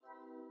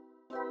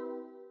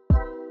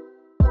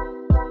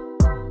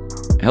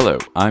Hello,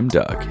 I'm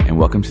Doug, and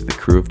welcome to the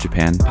Crew of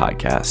Japan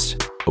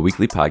podcast, a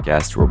weekly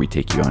podcast where we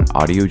take you on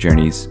audio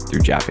journeys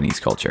through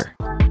Japanese culture.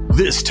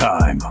 This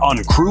time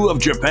on Crew of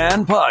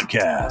Japan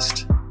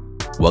podcast.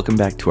 Welcome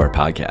back to our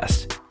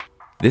podcast.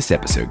 This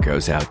episode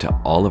goes out to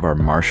all of our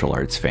martial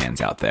arts fans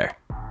out there.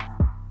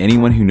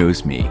 Anyone who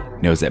knows me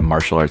knows that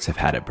martial arts have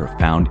had a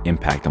profound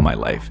impact on my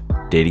life,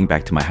 dating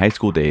back to my high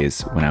school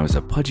days when I was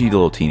a pudgy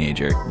little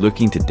teenager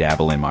looking to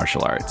dabble in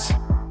martial arts.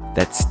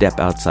 That step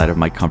outside of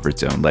my comfort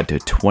zone led to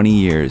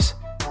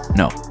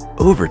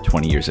over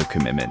 20 years of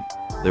commitment.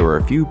 There were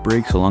a few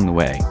breaks along the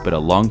way, but a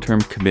long-term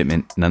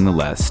commitment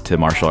nonetheless to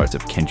martial arts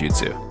of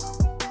Kenjutsu.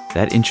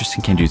 That interest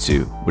in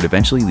Kenjutsu would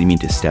eventually lead me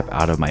to step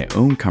out of my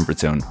own comfort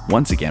zone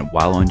once again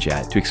while on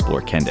JAT to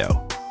explore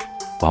Kendo.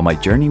 While my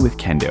journey with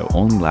Kendo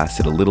only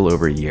lasted a little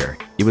over a year,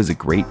 it was a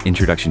great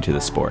introduction to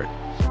the sport,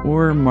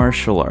 or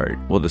martial art.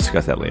 We'll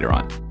discuss that later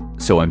on.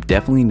 So I'm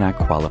definitely not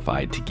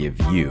qualified to give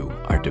you,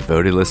 our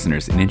devoted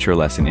listeners, an intro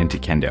lesson into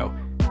Kendo,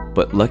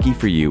 but lucky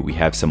for you, we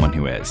have someone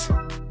who is.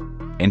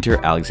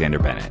 Enter Alexander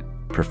Bennett,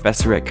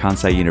 professor at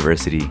Kansai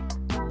University,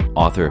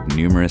 author of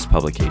numerous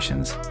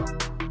publications,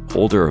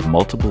 holder of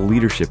multiple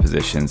leadership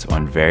positions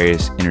on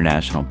various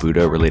international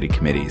Budo-related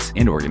committees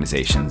and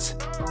organizations,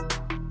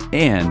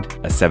 and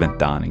a 7th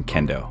Dan in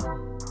Kendo.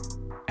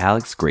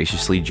 Alex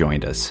graciously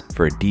joined us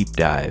for a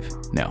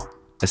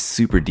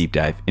super deep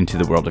dive into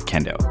the world of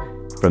Kendo,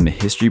 from the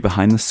history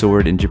behind the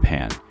sword in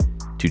Japan,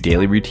 to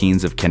daily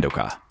routines of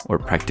Kendoka, or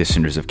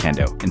practitioners of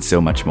Kendo, and so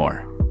much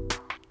more.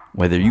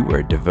 Whether you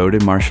are a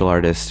devoted martial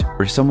artist,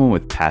 or someone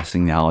with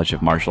passing knowledge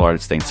of martial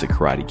arts thanks to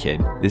Karate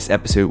Kid, this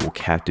episode will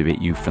captivate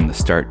you from the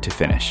start to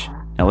finish.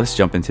 Now let's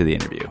jump into the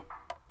interview.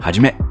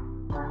 Hajime!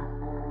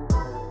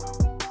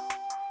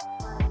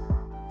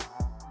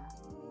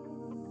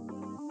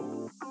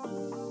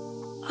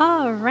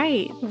 All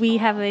right, we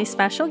have a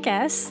special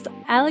guest,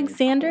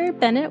 Alexander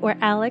Bennett, or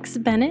Alex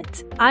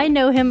Bennett. I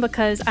know him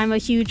because I'm a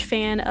huge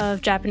fan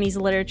of Japanese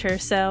literature.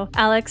 So,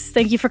 Alex,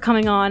 thank you for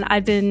coming on.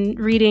 I've been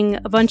reading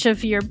a bunch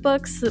of your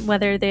books,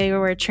 whether they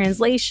were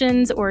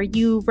translations or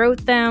you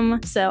wrote them.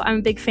 So, I'm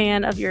a big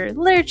fan of your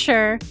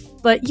literature.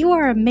 But you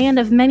are a man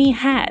of many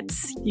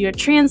hats. You're a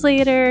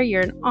translator,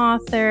 you're an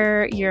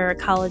author, you're a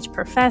college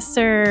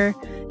professor,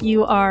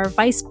 you are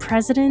vice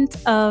president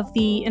of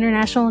the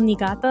International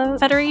Niigata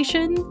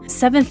Federation,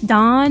 7th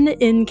Dan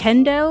in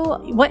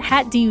Kendo. What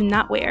hat do you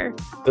not wear?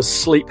 The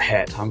sleep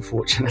hat,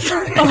 unfortunately.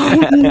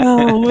 Oh,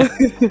 no.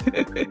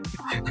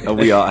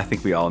 I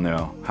think we all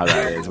know how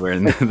that is,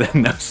 wearing the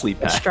no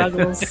sleep hat.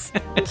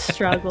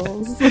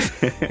 Struggles.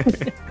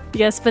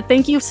 Yes, but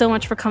thank you so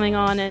much for coming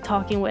on and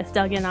talking with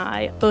Doug and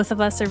I. Both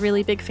of us are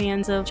really big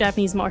fans of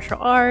Japanese martial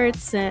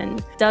arts,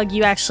 and Doug,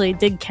 you actually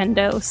did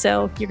Kendo,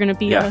 so you're going to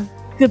be a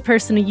good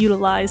person to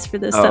utilize for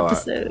this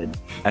episode.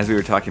 As we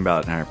were talking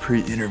about in our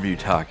pre-interview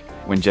talk,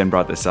 when Jen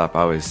brought this up,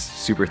 I was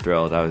super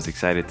thrilled. I was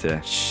excited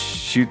to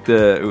shoot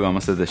the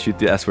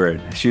S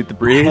word. Shoot the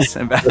breeze.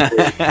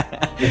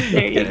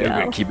 There you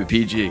go. Keep it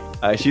PG.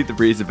 Shoot the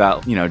breeze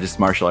about, just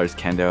martial arts,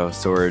 Kendo,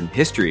 sword,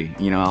 history,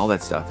 all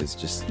that stuff is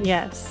just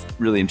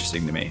really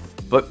interesting to me.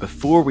 But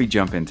before we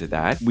jump into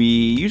that, we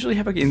usually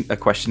have a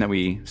question that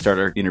we start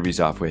our interviews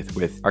off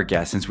with our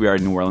guests. Since we are a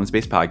New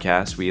Orleans-based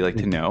podcast, we like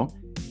to know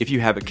if you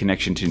have a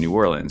connection to New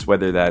Orleans,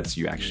 whether that's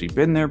you actually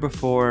been there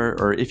before,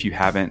 or if you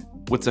haven't,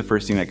 what's the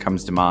first thing that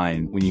comes to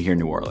mind when you hear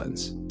New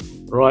Orleans?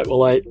 Right,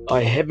 well,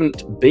 I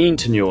haven't been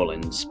to New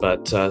Orleans,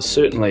 but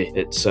certainly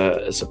it's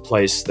a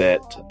place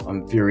that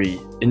I'm very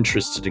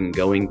interested in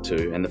going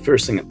to. And the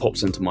first thing that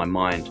pops into my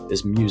mind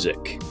is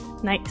music.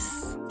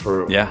 Nice.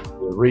 For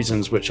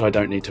reasons which I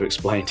don't need to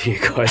explain to you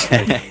guys.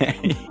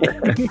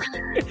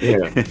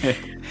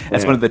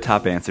 That's one of the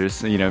top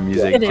answers,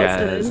 music,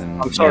 jazz.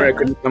 And, I'm sorry I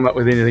couldn't come up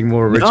with anything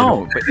more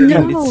original.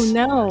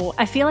 No.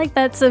 I feel like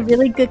that's a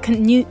really good...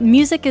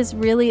 music is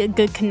really a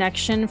good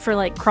connection for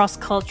like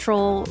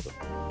cross-cultural...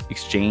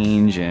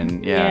 exchange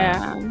and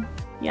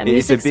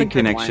it's a big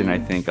connection. I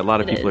think a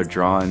lot of people are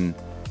drawn,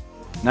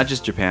 not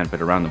just Japan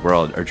but around the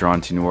world, are drawn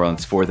to New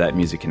Orleans for that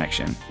music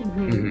connection.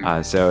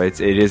 Mm-hmm. So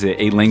it is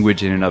a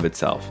language in and of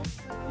itself.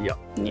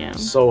 Yeah.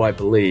 So I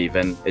believe,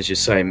 and as you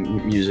say,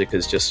 music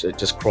is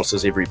just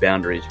crosses every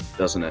boundary,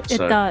 doesn't it? It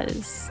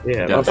does.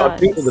 Yeah, I've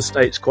been to the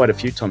States quite a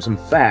few times. In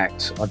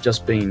fact, I've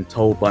just been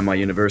told by my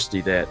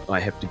university that I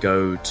have to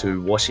go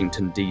to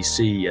Washington,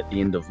 D.C. at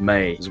the end of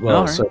May as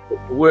well. Right. So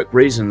for work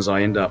reasons,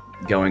 I end up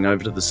going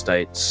over to the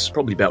States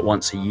probably about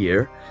once a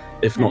year,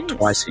 if not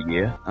twice a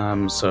year.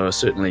 So I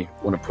certainly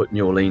want to put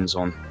New Orleans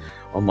on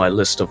my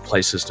list of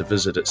places to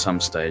visit at some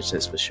stage,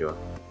 that's for sure.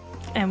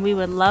 And we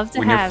would love to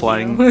when have you're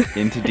flying you.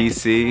 into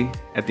DC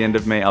at the end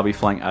of May, I'll be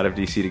flying out of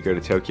DC to go to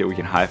Tokyo. We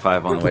can high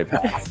five on the way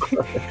past.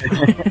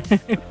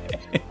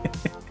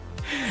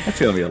 That's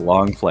going to be a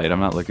long flight. I'm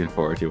not looking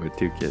forward to it with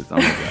 2 kids. Oh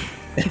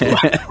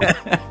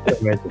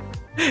my God.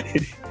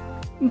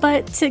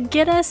 But to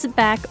get us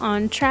back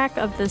on track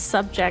of the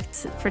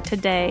subject for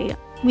today,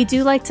 We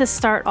do like to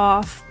start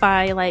off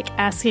by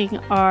asking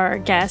our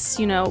guests,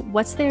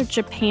 what's their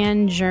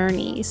Japan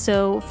journey?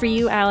 So for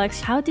you, Alex,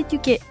 how did you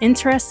get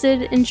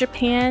interested in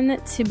Japan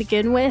to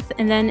begin with,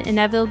 and then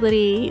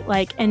inevitably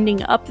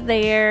ending up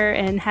there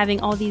and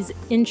having all these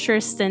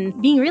interests and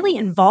being really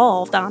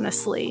involved,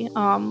 honestly?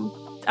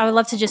 I would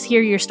love to just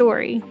hear your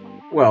story.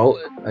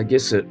 Well, I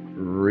guess it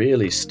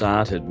really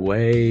started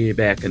way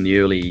back in the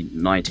early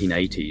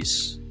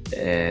 1980s.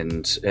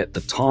 And at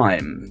the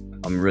time,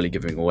 I'm really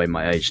giving away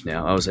my age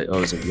now. I was a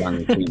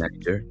young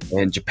teenager,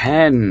 and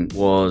Japan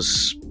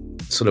was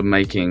sort of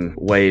making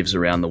waves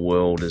around the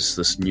world as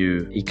this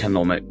new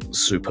economic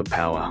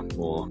superpower,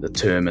 or the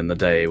term in the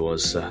day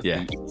was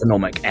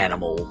economic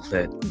animal.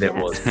 That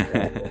was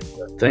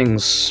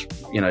things.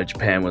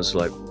 Japan was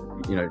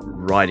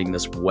riding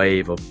this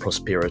wave of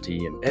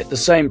prosperity, and at the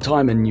same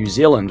time in New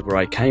Zealand, where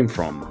I come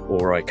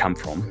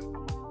from,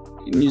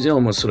 New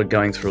Zealand was sort of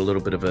going through a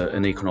little bit of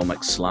an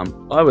economic slump.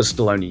 I was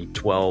still only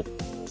 12,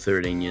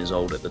 13 years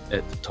old at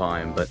the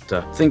time, but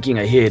thinking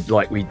ahead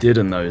like we did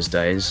in those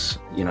days,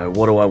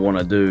 what do I want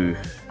to do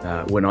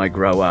when I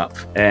grow up?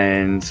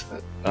 And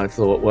I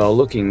thought, well,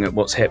 looking at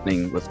what's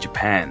happening with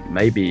Japan,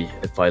 maybe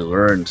if I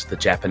learned the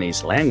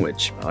Japanese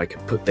language, I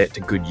could put that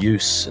to good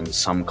use in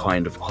some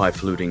kind of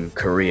highfalutin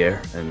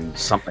career and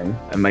something,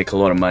 and make a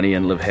lot of money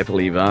and live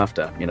happily ever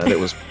after. That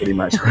was pretty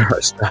much where I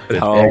started.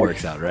 It all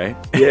works out, right?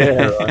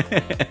 Yeah.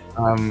 Right.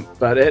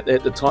 But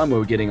at the time, we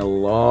were getting a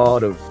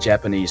lot of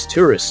Japanese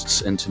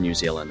tourists into New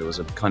Zealand. It was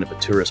a kind of a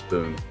tourist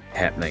boom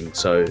happening.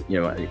 So,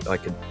 I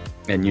could...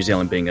 And New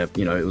Zealand being it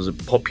was a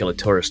popular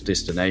tourist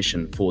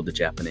destination for the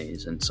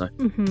Japanese. And so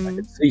I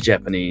could see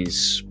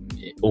Japanese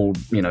all,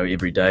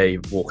 every day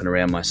walking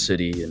around my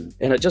city. And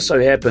it just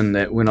so happened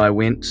that when I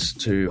went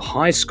to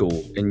high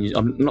school, and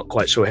I'm not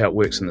quite sure how it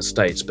works in the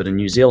States, but in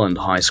New Zealand,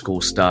 high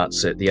school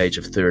starts at the age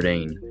of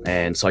 13.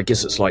 And so I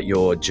guess it's like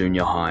your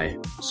junior high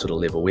sort of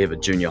level. We have a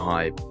junior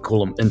high,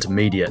 call them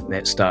intermediate, and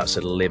that starts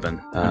at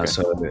 11.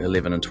 So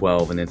 11 and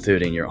 12, and then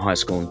 13, you're at high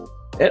school.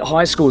 At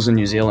high schools in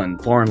New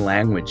Zealand, foreign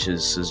language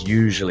is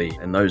usually,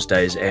 in those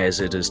days as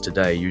it is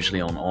today, usually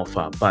on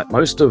offer. But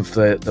most of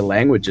the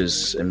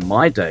languages in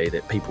my day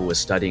that people were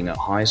studying at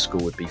high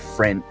school would be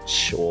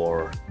French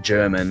or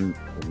German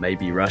or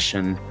maybe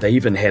Russian. They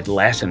even had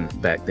Latin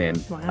back then,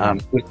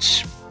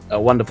 which are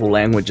wonderful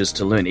languages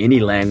to learn. Any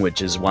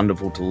language is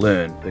wonderful to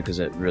learn because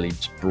it really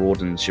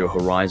broadens your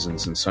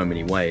horizons in so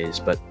many ways,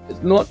 but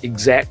it's not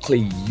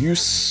exactly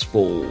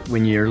useful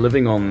when you're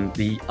living on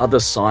the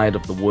other side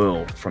of the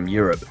world from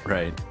Europe.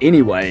 Right.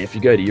 Anyway, if you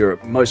go to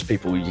Europe, most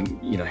people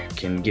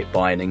can get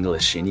by in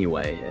English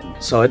anyway.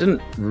 And so I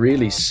didn't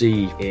really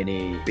see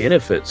any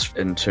benefits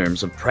in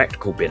terms of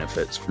practical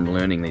benefits from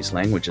learning these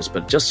languages,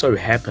 but it just so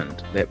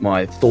happened that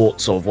my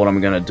thoughts of what I'm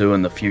going to do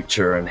in the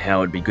future and how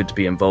it'd be good to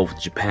be involved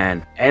with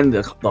Japan, and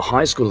the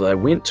high school that I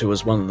went to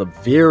was one of the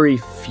very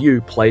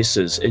few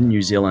places in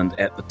New Zealand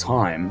at the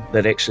time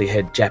that actually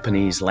had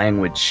Japanese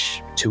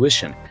language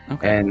tuition.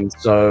 Okay. And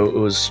so it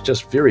was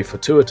just very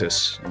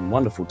fortuitous and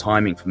wonderful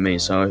timing for me.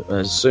 So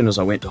as soon as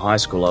I went to high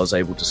school, I was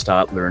able to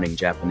start learning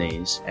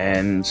Japanese.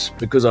 And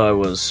because I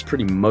was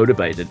pretty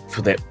motivated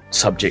for that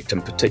subject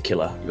in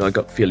particular, I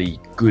got fairly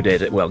good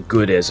at it. Well,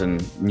 good as in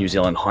New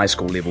Zealand high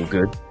school level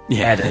good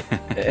at it.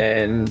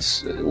 And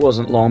it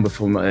wasn't long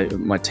before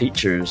my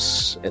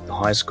teachers at the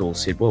high school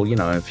said, well,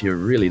 if you're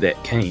really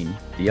that keen,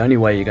 the only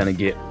way you're going to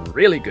get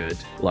really good,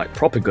 like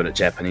proper good at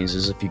Japanese,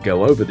 is if you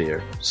go over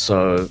there.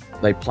 So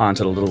they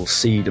planted a little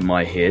seed in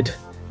my head,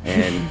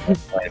 and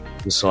I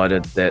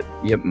decided that,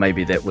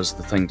 maybe that was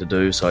the thing to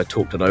do. So I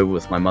talked it over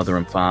with my mother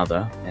and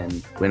father.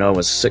 And when I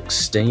was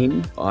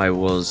 16, I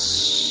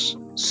was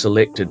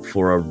selected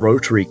for a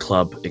Rotary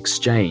Club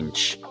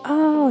exchange.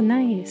 Oh,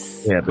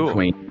 nice. Yeah, cool.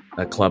 Between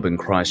a club in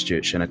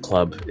Christchurch and a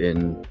club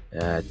in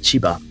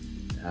Chiba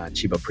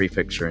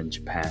Prefecture in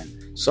Japan.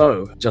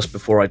 So, just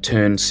before I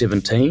turned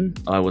 17,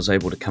 I was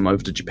able to come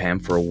over to Japan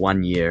for a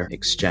 1-year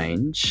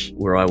exchange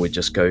where I would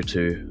just go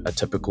to a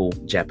typical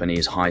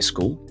Japanese high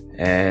school.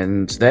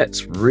 And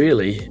that's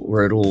really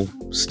where it all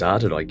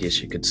started, I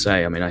guess you could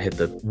say. I mean, I had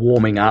the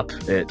warming up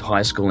at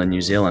high school in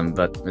New Zealand,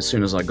 but as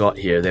soon as I got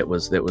here, that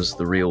was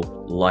the real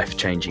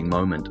life-changing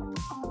moment.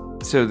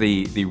 So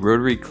the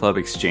Rotary Club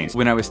Exchange,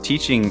 when I was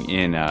teaching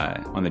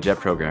on the JET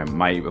program,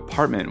 my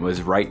apartment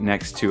was right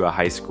next to a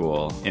high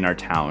school in our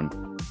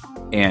town.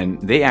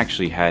 And they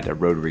actually had a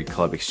Rotary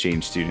Club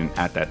Exchange student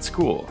at that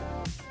school.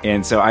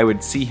 And so I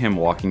would see him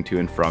walking to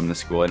and from the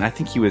school. And I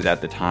think he was at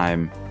the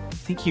time,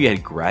 he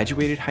had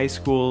graduated high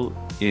school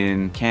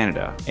in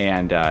Canada.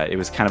 And it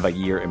was kind of a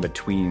year in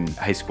between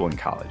high school and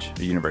college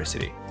or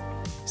university.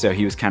 So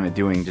he was kind of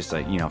doing just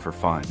for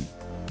fun.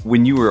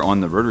 When you were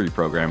on the Rotary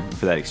program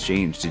for that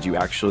exchange, did you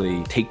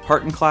actually take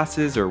part in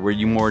classes, or were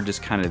you more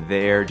just kind of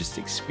there, just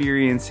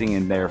experiencing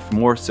and there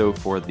more so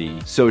for the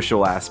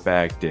social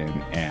aspect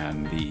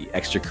and the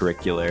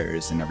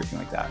extracurriculars and everything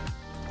like that?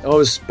 I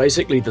was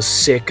basically the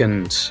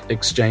second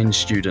exchange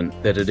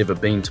student that had ever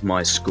been to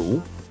my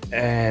school.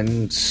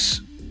 And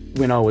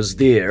when I was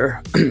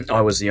there, I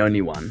was the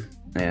only one.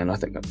 And I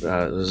think it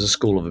was a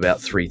school of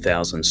about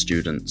 3,000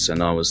 students,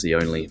 and I was the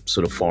only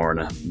sort of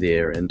foreigner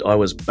there. And I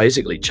was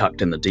basically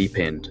chucked in the deep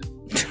end.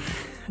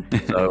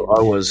 So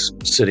I was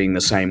sitting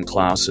the same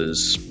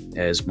classes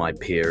as my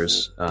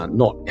peers,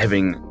 not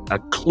having a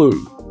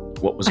clue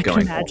what was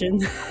going on. I can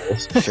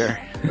imagine. Sure.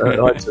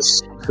 I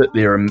just sit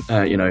there and,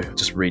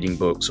 just reading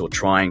books or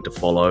trying to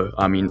follow.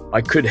 I mean,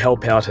 I could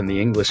help out in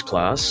the English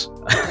class.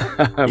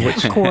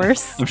 Which, of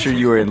course. I'm sure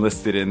you were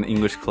enlisted in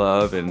English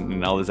club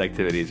and all those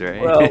activities,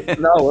 right? Well,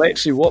 no,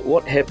 actually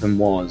what happened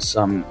was,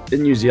 in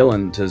New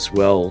Zealand as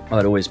well,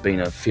 I'd always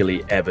been a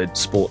fairly avid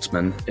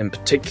sportsman. In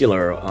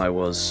particular, I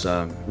was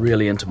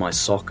really into my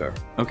soccer.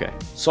 Okay.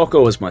 Soccer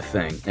was my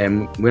thing.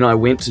 And when I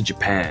went to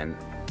Japan,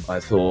 I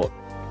thought,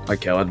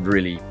 okay, I'd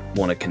really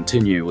want to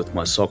continue with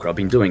my soccer. I've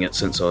been doing it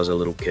since I was a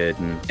little kid.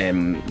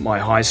 And my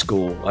high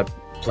school, I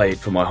played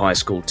for my high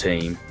school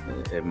team.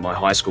 And my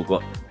high school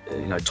got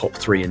top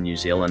 3 in New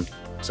Zealand.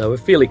 So we're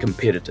fairly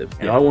competitive.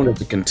 And I wanted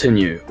to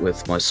continue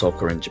with my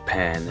soccer in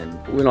Japan. And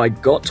when I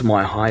got to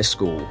my high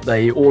school,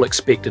 they all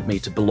expected me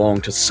to belong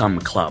to some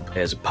club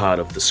as a part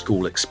of the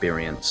school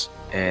experience.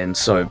 And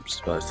so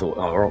I thought,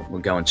 all right,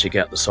 we'll go and check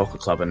out the soccer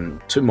club. And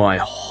to my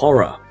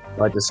horror,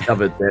 I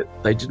discovered that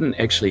they didn't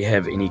actually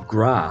have any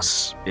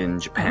grass in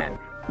Japan.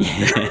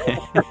 Get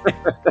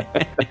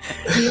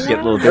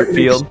a little dirt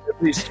field.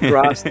 At least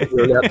grass that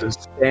you're allowed to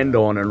stand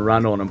on and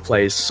run on and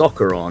play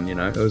soccer on,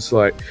 It was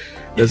like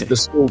the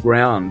school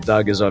ground,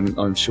 Doug, as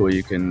I'm sure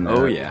you can... The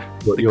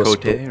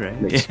Kote,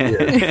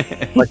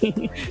 right?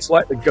 It's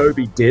like the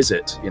Gobi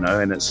Desert,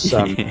 and it's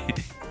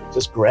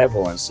just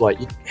gravel. And it's like,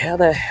 how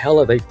the hell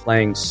are they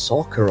playing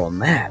soccer on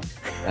that?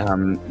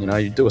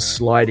 You do a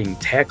sliding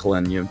tackle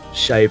and you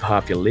shave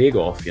half your leg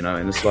off,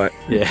 and it's like,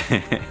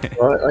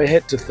 I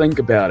had to think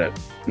about it.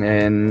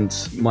 And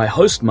my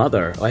host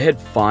mother, I had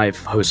 5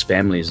 host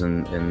families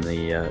in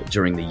the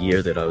during the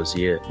year that I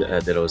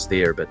was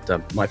there.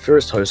 But my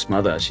first host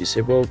mother, she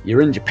said, "Well,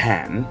 you're in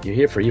Japan. You're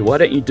here for a year. Why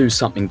don't you do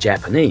something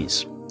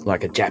Japanese,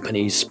 like a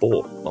Japanese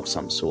sport of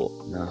some sort?"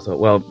 And I thought,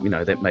 well,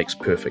 that makes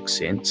perfect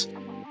sense.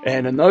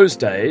 And in those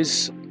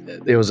days,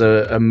 there was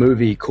a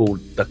movie called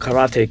The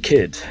Karate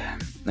Kid,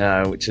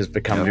 which has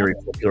become very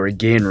popular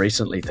again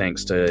recently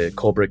thanks to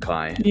Cobra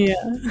Kai. Yeah.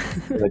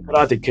 The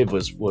Karate Kid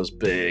was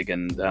big,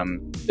 and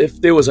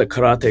if there was a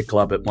karate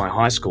club at my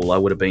high school, I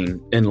would have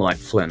been in like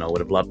Flynn. I would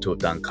have loved to have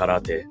done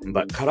karate.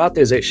 But karate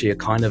is actually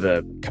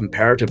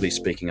comparatively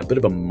speaking, a bit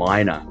of a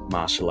minor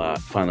martial art,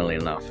 funnily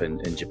enough,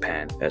 in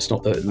Japan. It's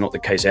not the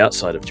case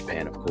outside of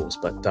Japan, of course.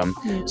 But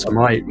so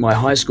my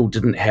high school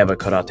didn't have a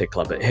karate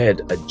club. It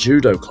had a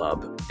judo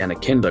club and a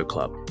kendo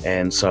club.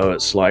 And so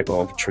it's like,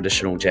 well,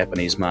 traditional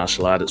Japanese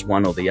martial art, it's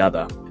one or the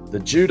other. The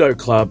judo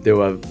club, it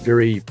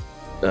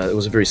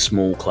was a very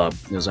small club.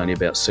 There was only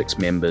about 6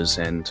 members,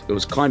 and it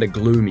was kind of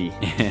gloomy.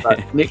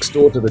 But next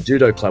door to the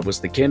judo club was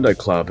the kendo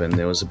club, and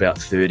there was about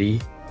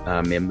 30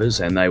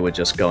 members, and they were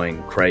just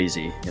going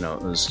crazy.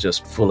 It was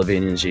just full of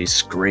energy,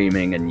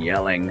 screaming and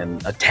yelling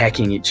and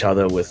attacking each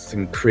other with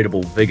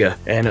incredible vigor.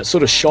 And it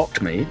sort of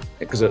shocked me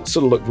because it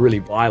sort of looked really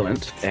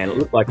violent, and it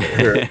looked like it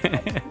hurt.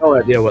 I had no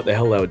idea what the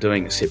hell they were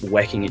doing except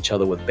whacking each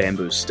other with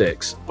bamboo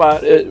sticks.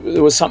 But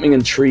there was something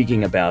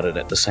intriguing about it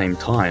at the same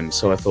time.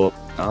 So I thought,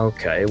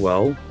 okay,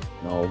 well,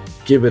 I'll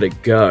give it a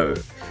go.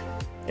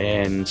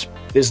 And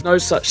there's no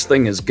such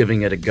thing as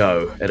giving it a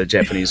go at a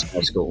Japanese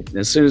high school.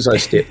 As soon as I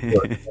stepped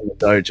foot in the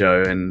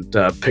dojo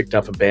and picked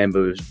up a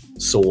bamboo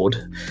sword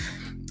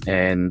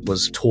and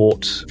was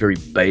taught very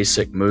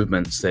basic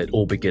movements that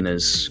all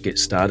beginners get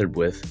started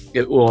with,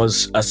 it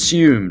was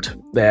assumed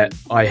that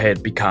I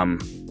had become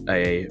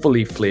a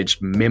fully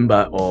fledged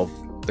member of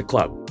the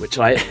club, which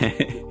I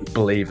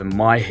believe in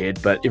my head,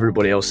 but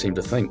everybody else seemed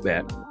to think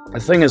that. The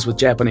thing is with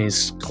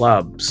Japanese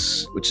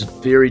clubs, which is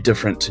very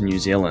different to New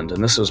Zealand,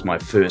 and this was my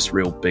first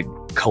real big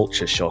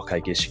culture shock, I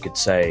guess you could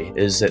say,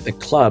 is that the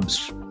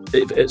clubs,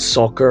 if it's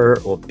soccer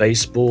or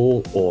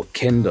baseball or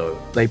kendo,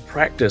 they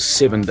practice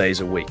 7 days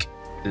a week.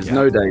 There's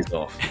no days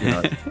off.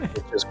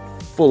 It's just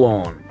full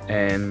on,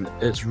 and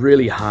it's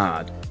really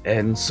hard.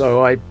 And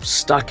so I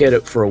stuck at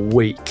it for a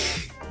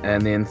week.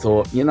 And then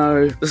thought,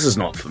 this is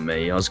not for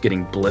me. I was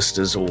getting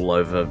blisters all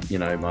over,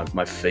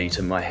 my feet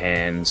and my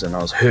hands, and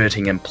I was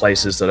hurting in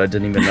places that I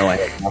didn't even know I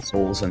had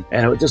muscles, and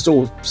it just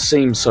all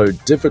seemed so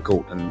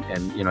difficult, and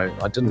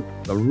I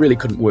really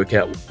couldn't work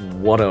out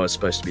what I was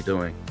supposed to be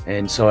doing.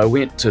 And so I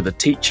went to the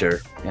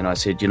teacher and I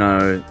said,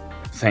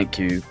 thank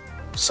you,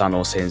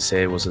 Sano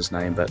Sensei was his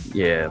name, but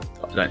I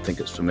don't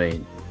think it's for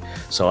me.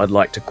 So I'd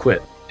like to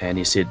quit. And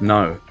he said,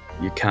 no,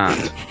 you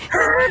can't.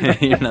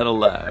 You're not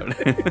allowed.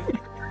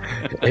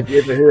 Have you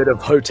ever heard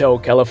of Hotel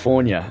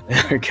California?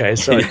 Okay,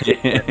 so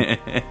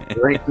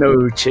there ain't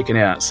no checking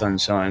out,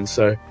 sunshine.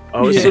 So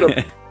I was sort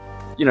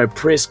of,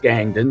 press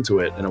ganged into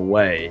it in a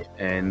way.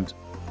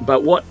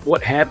 But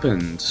what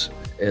happened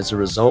as a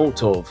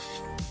result of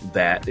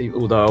that,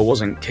 although I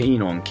wasn't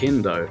keen on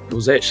Kendo. It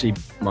was actually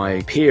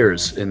my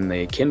peers in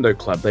the Kendo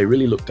club. They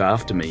really looked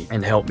after me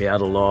and helped me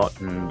out a lot,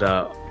 and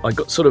I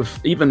got sort of,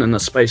 even in the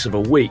space of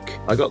a week,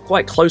 I got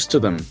quite close to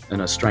them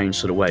in a strange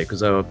sort of way,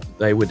 because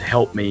they would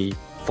help me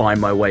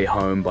find my way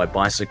home by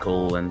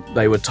bicycle, and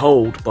they were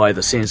told by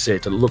the sensei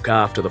to look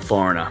after the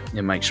foreigner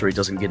and make sure he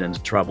doesn't get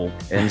into trouble.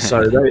 And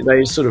so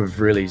they sort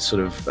of really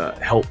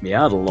helped me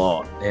out a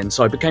lot, and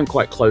so I became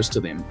quite close to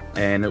them.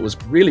 And it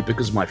was really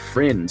because of my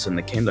friends in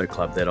the Kendo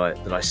club that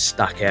I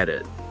stuck at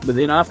it. But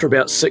then after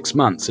about 6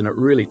 months, and it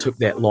really took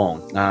that long,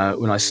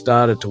 when I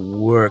started to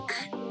work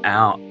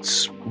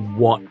out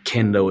what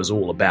Kendo is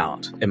all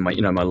about, and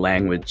my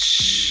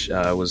language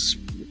was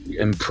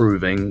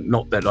improving.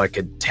 Not that I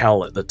could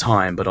tell at the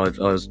time, but I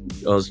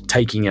was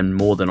taking in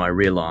more than I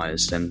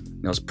realized, and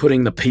I was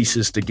putting the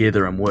pieces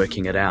together and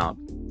working it out.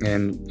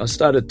 And I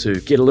started to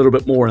get a little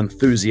bit more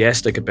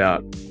enthusiastic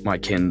about my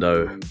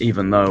Kendo,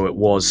 even though it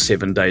was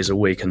 7 days a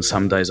week, and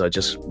some days I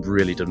just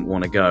really didn't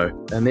want to go.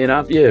 And then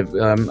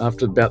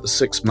after about the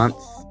 6 month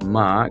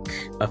mark,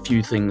 a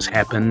few things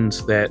happened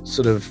that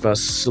sort of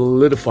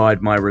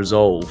solidified my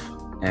resolve,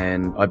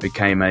 and I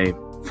became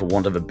for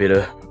want of a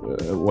better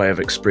way of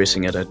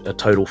expressing it, a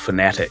total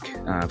fanatic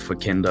for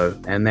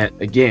Kendo. And that,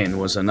 again,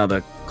 was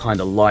another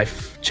kind of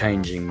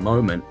life-changing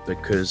moment,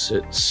 because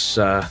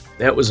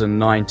that was in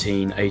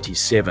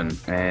 1987,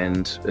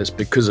 and it's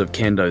because of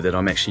Kendo that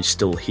I'm actually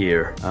still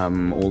here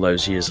all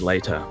those years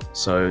later.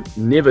 So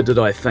never did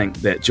I think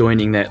that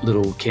joining that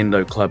little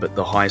Kendo club at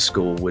the high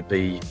school would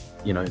be,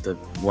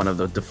 one of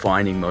the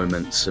defining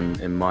moments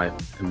in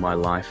my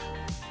life.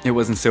 It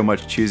wasn't so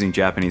much choosing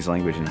Japanese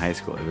language in high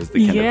school. It was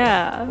the you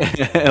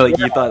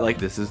thought,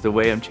 this is the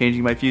way I'm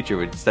changing my future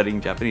with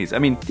studying Japanese. I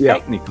mean,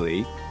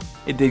 technically,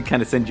 it did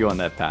kind of send you on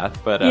that path,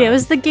 but it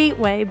was the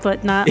gateway,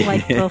 but not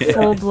like the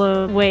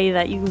full-blown way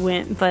that you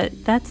went.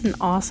 But that's an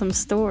awesome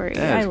story.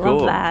 I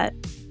love that.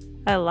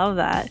 I love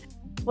that.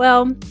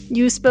 Well,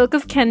 you spoke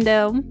of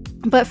Kendo,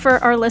 but for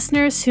our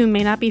listeners who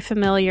may not be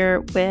familiar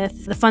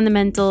with the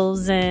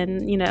fundamentals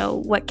and,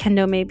 what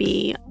Kendo may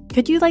be,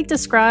 could you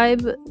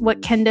describe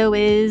what Kendo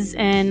is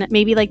and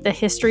maybe the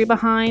history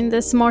behind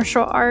this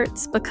martial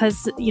arts?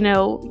 Because,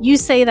 you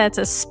say that's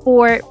a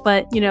sport,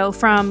 but,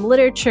 from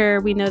literature,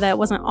 we know that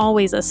wasn't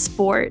always a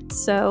sport.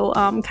 So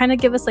kind of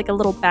give us a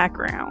little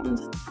background.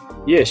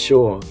 Yeah,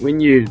 sure. When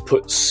you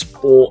put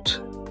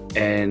sport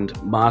and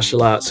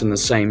martial arts in the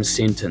same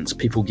sentence,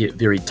 people get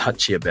very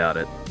touchy about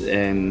it.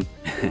 And,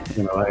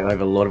 I have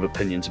a lot of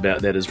opinions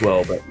about that as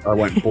well, but I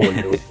won't bore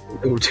you.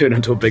 It will turn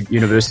into a big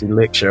university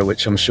lecture,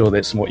 which I'm sure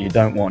that's what you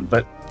don't want.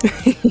 But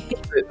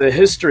the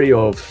history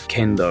of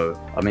Kendo,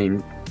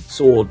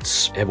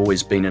 swords have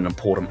always been an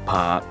important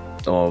part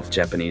of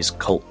Japanese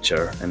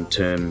culture in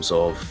terms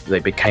of they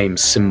became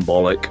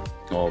symbolic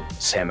of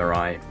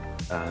samurai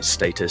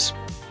status.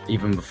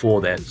 Even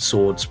before that,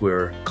 swords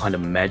were kind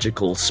of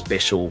magical,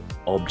 special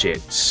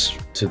objects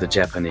to the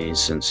Japanese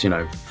since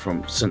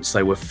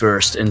they were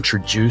first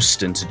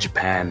introduced into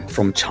Japan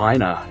from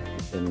China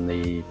in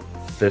the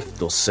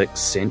 5th or 6th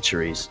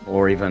centuries,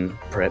 or even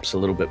perhaps a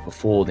little bit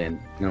before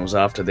then. And it was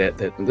after that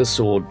the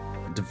sword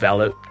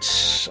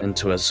developed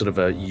into a sort of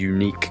a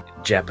unique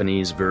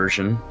Japanese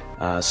version,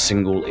 a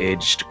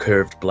single-edged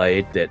curved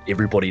blade that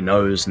everybody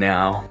knows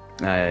now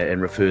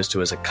and refers to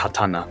as a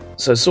katana.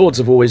 So swords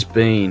have always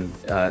been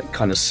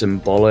kind of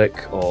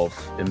symbolic of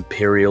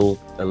imperial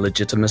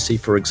legitimacy,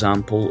 for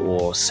example,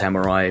 or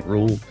samurai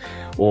rule,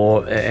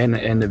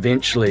 and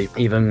eventually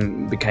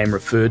even became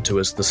referred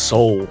to as the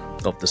soul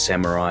of the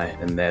samurai,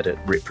 in that it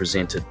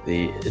represented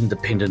the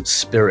independent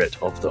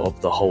spirit of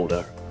the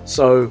holder.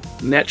 So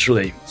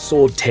naturally,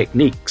 sword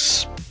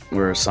techniques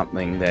were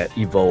something that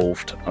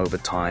evolved over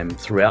time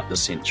throughout the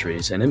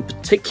centuries. And in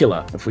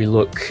particular, if we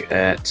look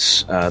at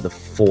the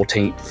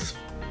 14th,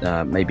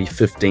 maybe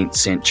 15th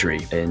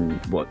century, in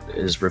what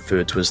is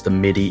referred to as the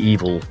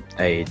medieval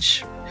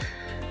age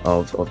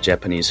of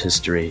Japanese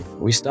history,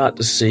 we start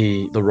to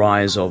see the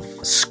rise of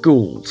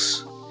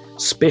schools,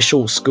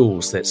 special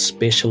schools that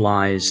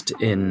specialized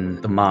in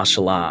the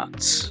martial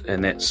arts.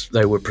 And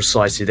they were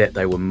precisely that,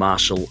 they were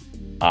martial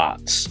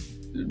arts.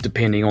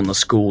 Depending on the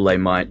school, they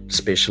might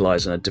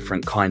specialize in a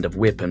different kind of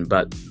weapon,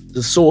 but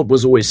the sword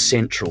was always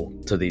central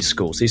to these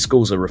schools. These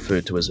schools are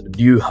referred to as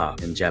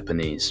ryuha in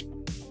Japanese.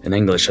 In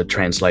English, I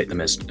translate them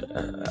as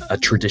a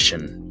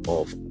tradition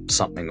of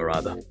something or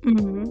other.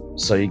 Mm-hmm.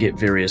 So you get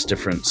various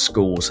different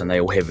schools, and they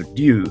all have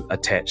ryu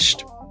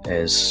attached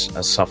as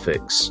a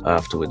suffix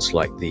afterwards,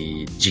 like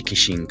the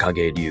Jikishin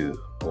Kage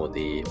Ryu, or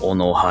the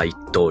Ono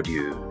Haito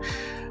Ryu,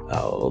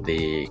 or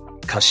the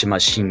Kashima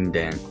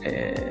Shinden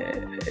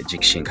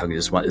Jikishin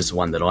Kage is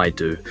one that I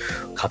do,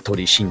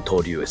 Katori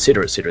Shinto Ryu,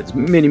 etc., etc. There's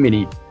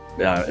many,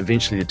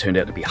 eventually there turned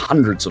out to be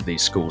hundreds of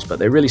these schools, but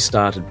they really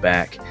started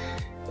back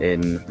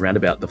in around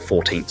about the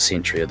 14th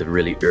century, are the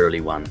really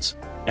early ones.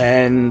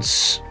 And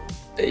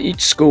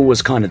each school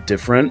was kind of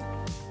different.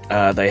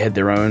 They had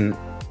their own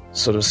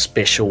sort of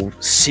special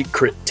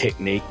secret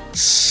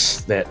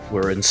techniques that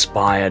were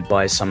inspired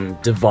by some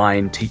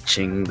divine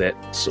teaching that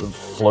sort of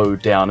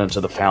flowed down into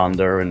the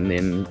founder, and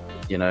then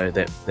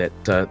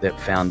that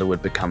founder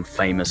would become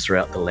famous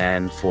throughout the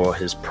land for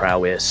his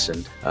prowess,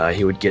 and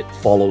he would get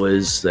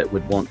followers that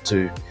would want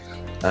to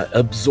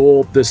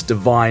absorb this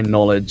divine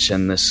knowledge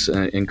and this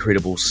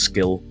incredible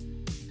skill.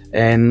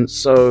 And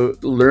so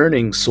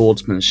learning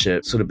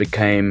swordsmanship sort of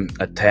became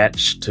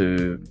attached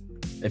to,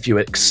 if you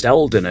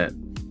excelled in it,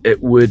 it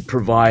would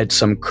provide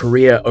some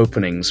career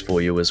openings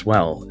for you as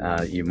well.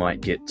 You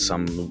might get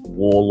some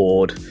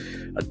warlord,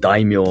 a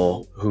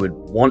daimyo, who would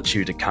want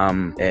you to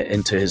come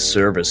into his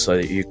service so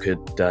that you could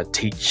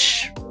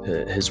teach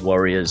his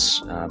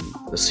warriors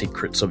the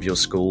secrets of your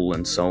school,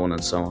 and so on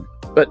and so on.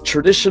 But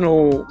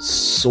traditional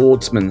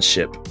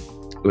swordsmanship,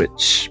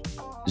 which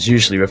is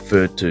usually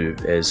referred to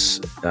as,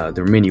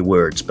 there are many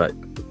words, but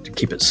to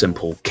keep it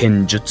simple,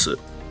 kenjutsu.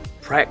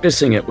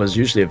 Practicing it was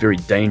usually a very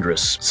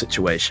dangerous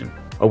situation.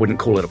 I wouldn't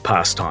call it a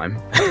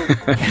pastime.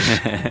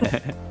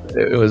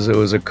 It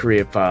was a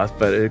career path,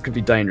 but it could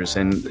be dangerous.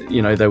 And,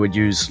 they would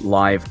use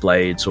live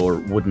blades or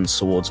wooden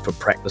swords for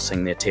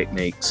practicing their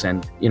techniques.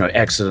 And,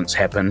 accidents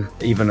happen.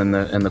 Even in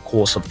the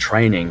course of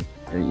training,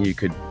 you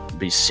could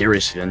be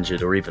seriously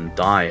injured or even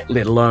die,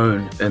 let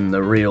alone in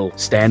the real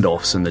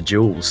standoffs and the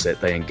duels that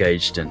they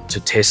engaged in to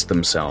test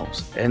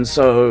themselves. And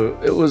so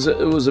it was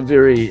a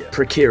very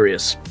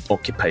precarious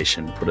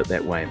occupation, put it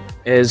that way.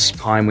 As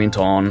time went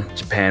on,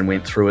 Japan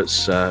went through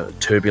its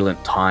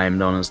turbulent time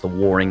known as the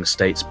Warring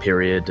States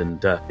period,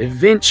 and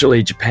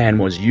eventually Japan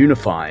was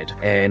unified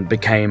and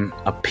became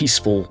a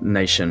peaceful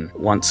nation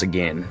once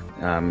again.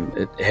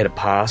 It had a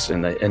past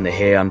in the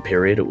Heian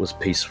period. It was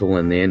peaceful,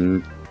 and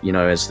then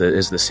as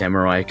the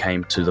samurai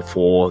came to the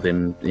fore,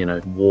 then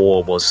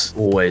war was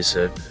always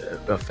a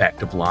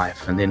fact of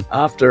life. And then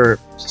after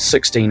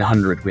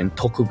 1600, when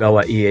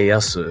Tokugawa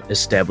Ieyasu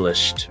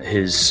established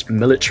his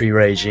military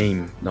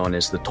regime known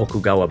as the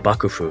Tokugawa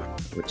Bakufu,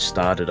 which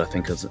started I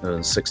think in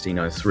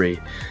 1603,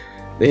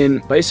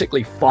 then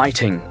basically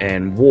fighting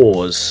and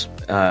wars,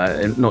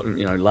 and not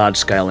large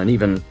scale and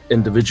even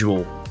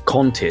individual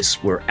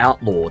contests were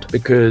outlawed,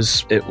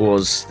 because it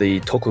was the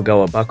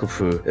Tokugawa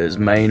Bakufu's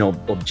main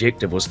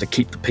objective was to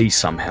keep the peace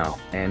somehow.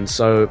 And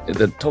so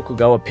the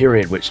Tokugawa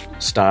period, which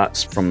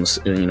starts from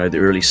the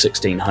early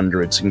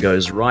 1600s and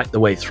goes right the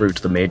way through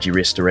to the Meiji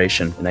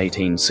Restoration in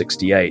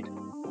 1868,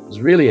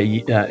 was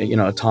really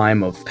a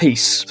time of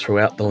peace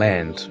throughout the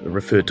land,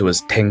 referred to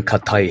as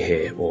Tenka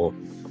Taihei, or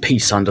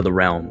peace under the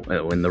realm,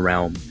 in the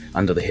realm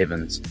under the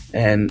heavens.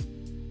 And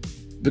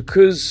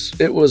because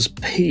it was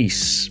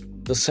peace,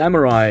 the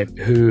samurai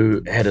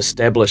who had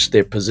established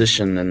their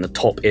position in the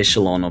top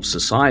echelon of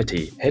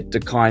society had to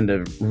kind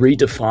of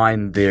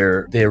redefine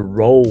their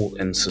role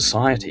in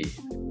society.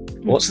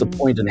 What's the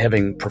point in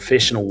having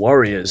professional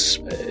warriors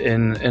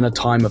in a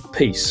time of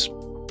peace?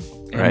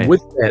 And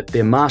with that,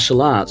 their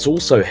martial arts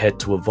also had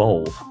to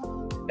evolve.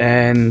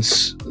 And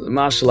the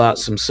martial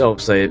arts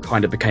themselves, they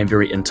kind of became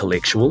very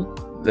intellectual.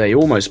 They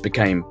almost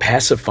became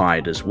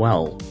pacified as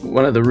well.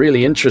 One of the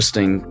really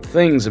interesting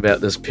things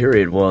about this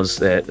period was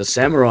that the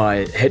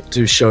samurai had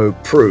to show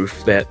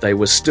proof that they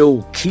were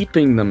still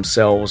keeping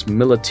themselves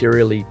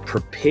militarily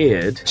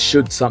prepared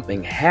should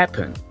something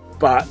happen,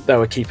 but they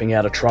were keeping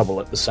out of trouble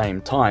at the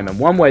same time. And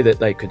one way that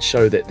they could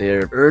show that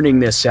they're earning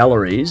their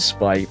salaries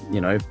by,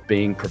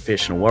 being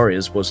professional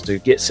warriors was to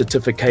get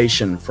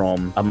certification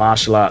from a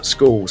martial arts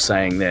school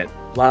saying that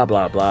blah,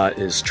 blah, blah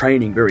is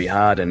training very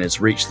hard and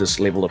has reached this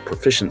level of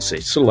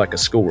proficiency, sort of like a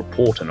school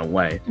report in a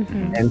way.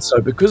 Mm-hmm. And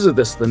so because of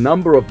this, the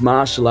number of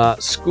martial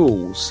arts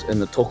schools in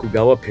the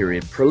Tokugawa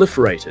period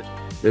proliferated.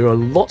 There were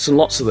lots and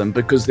lots of them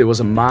because there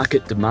was a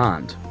market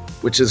demand,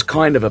 which is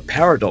kind of a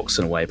paradox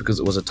in a way, because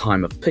it was a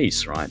time of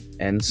peace, right?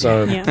 And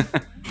so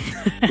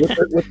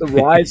with the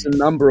rise in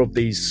number of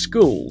these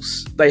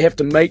schools, they have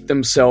to make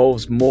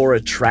themselves more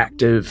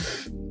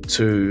attractive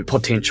to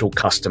potential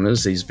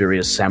customers, these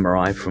various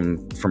samurai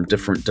from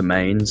different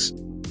domains.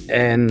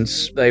 And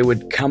they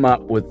would come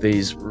up with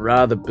these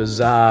rather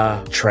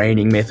bizarre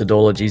training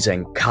methodologies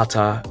and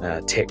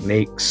kata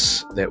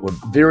techniques that were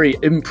very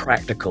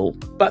impractical,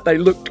 but they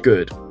looked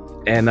good.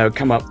 And they would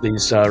come up with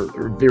these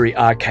very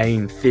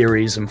arcane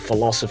theories and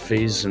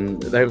philosophies,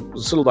 and they were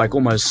sort of like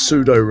almost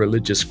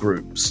pseudo-religious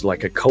groups,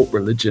 like a cult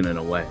religion in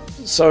a way.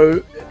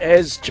 So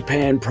as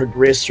Japan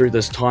progressed through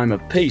this time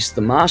of peace, the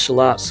martial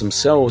arts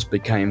themselves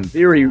became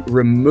very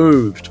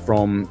removed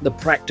from the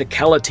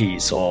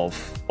practicalities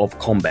of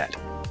combat.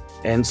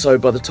 And so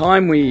by the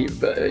time we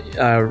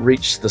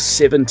reached the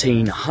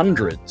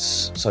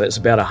 1700s, so that's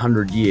about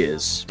 100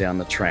 years down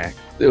the track,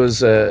 there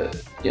was a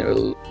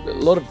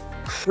lot of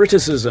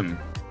criticism.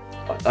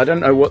 I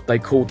don't know what they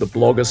called the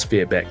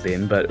blogosphere back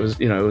then, but it was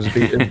the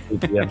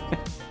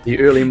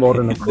early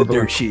modern equivalent. The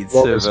dirt sheets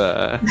of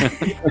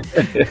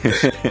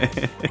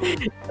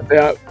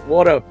about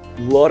what a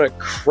lot of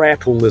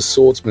crap all this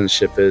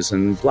swordsmanship is,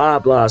 and blah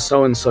blah.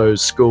 So and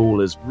so's school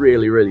is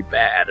really really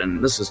bad,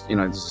 and this is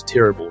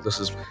terrible.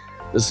 This is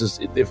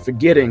They're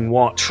forgetting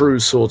what true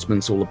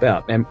swordsman's all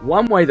about. And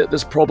one way that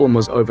this problem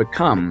was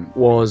overcome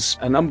was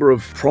a number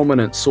of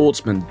prominent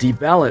swordsmen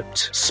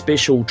developed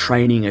special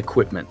training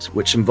equipment,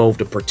 which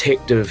involved a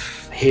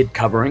protective head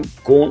covering,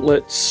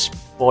 gauntlets,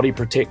 body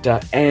protector,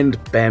 and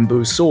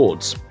bamboo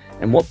swords.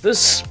 And what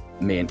this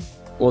meant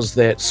was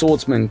that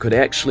swordsmen could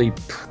actually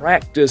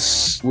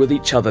practice with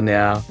each other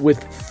now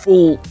with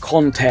full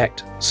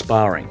contact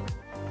sparring.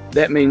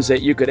 That means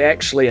that you could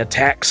actually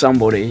attack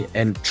somebody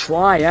and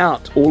try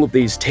out all of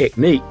these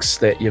techniques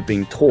that you've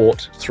been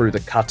taught through the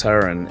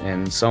kata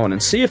and so on,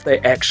 and see if they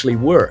actually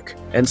work,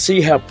 and see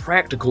how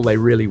practical they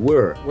really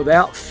were,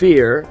 without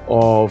fear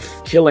of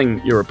killing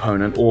your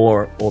opponent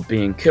or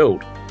being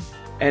killed.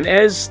 And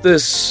as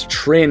this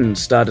trend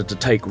started to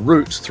take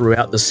root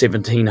throughout the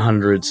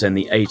 1700s and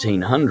the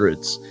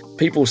 1800s,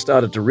 people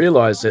started to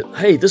realize that,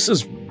 hey, this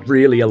is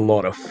really a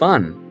lot of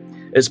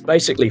fun. It's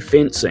basically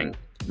fencing.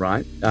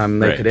 Right?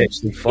 They could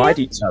actually fight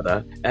each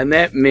other. And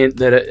that meant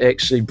that it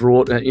actually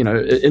brought,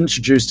 it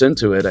introduced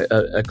into it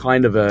a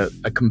kind of a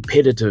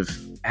competitive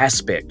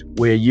aspect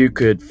where you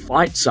could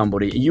fight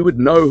somebody. You would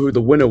know who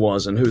the winner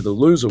was and who the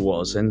loser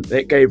was. And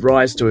that gave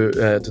rise to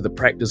the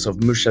practice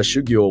of Musha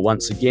Shugyo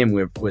once again,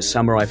 where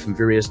samurai from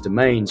various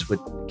domains would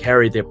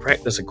carry their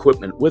practice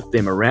equipment with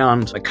them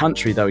around the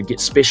country. They would get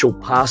special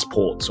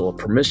passports or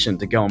permission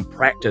to go and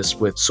practice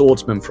with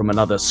swordsmen from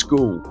another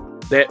school.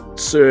 That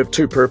served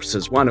two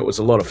purposes. One, it was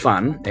a lot of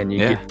fun, and you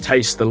get to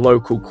taste the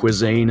local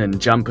cuisine and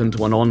jump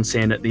into an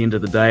onsen at the end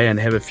of the day and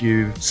have a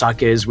few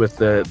sakes with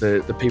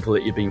the people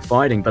that you've been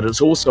fighting. But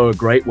it's also a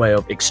great way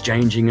of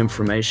exchanging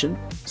information.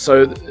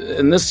 So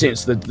in this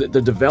sense, the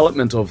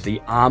development of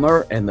the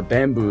armor and the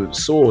bamboo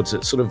swords,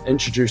 it sort of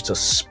introduced a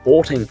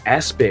sporting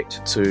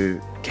aspect to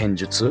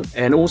Kenjutsu,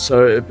 and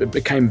also it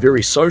became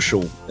very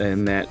social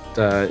in that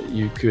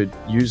you could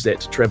use that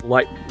to travel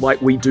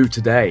like we do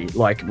today.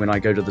 Like when I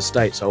go to the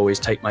States, I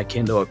always take my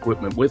Kendo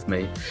equipment with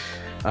me.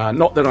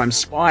 Not that I'm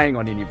spying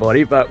on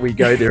anybody, but we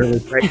go there and we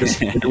practice.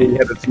 We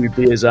have a few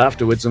beers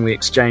afterwards and we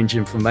exchange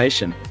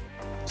information.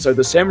 So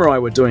the samurai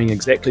were doing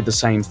exactly the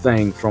same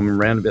thing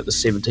from around about the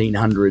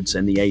 1700s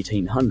and the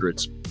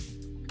 1800s.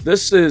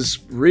 This is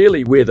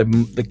really where the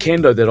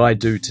Kendo that I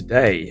do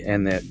today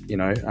and that,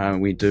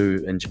 we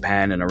do in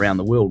Japan and around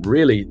the world,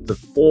 really the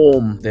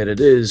form that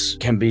it is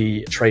can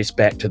be traced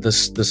back to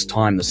this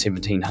time, the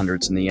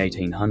 1700s and the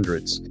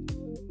 1800s.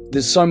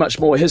 There's so much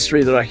more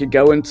history that I could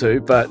go into,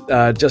 but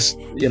I'll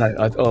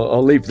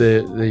leave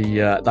the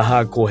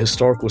hardcore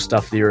historical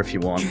stuff there if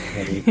you want.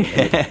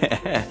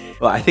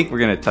 Well, I think we're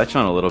going to touch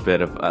on a little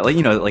bit of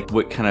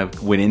what kind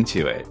of went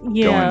into it.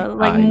 Yeah,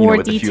 more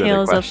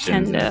details of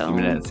Kendo.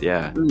 Minutes,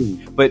 yeah.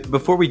 But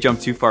before we jump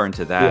too far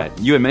into that,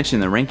 you had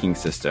mentioned the ranking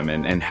system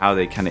and how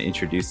they kind of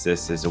introduced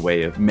this as a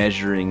way of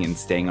measuring and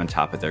staying on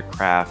top of their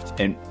craft.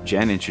 And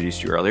Jen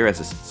introduced you earlier as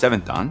a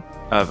 7th dan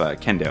of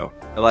Kendo.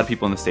 A lot of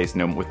people in the States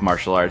know with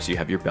martial arts, you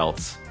have your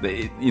belts.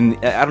 I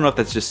don't know if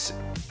it's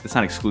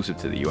not exclusive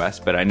to the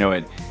US, but I know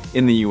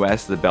in the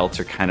US, the belts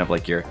are kind of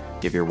like you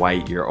have your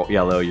white, your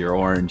yellow, your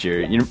orange,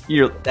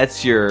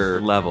 that's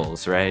your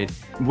levels, right?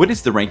 What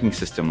is the ranking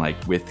system like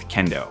with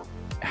Kendo?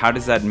 How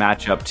does that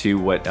match up to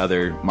what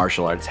other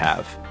martial arts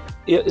have?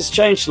 Yeah, it's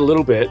changed a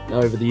little bit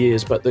over the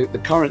years, but the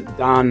current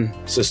dan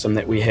system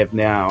that we have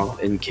now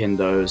in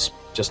Kendo is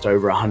just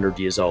over 100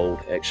 years old,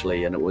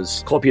 actually, and it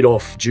was copied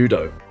off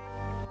Judo.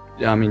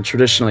 I mean,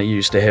 traditionally you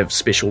used to have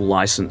special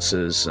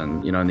licenses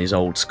and, in these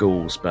old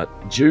schools, but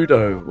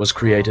Judo was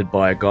created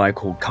by a guy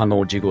called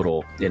Kano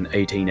Jigoro in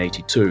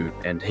 1882,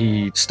 and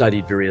he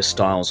studied various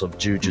styles of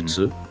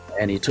Jujutsu,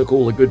 and he took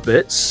all the good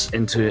bits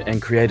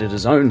and created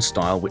his own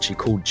style, which he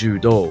called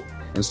Judo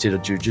instead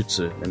of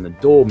Jujutsu, and the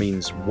Do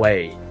means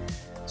way.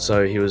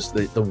 So he was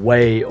the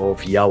way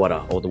of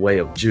Yawara, or the way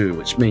of Ju,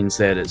 which means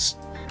that it's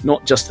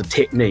not just the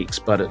techniques,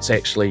 but it's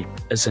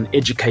an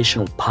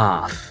educational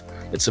path.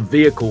 It's a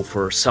vehicle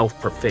for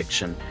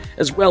self-perfection,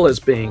 as well as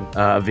being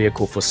a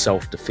vehicle for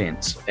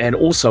self-defense, and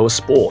also a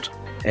sport.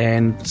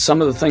 And some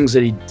of the things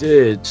that he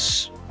did,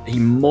 he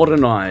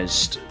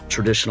modernized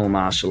traditional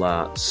martial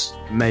arts,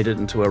 made it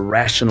into a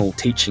rational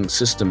teaching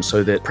system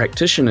so that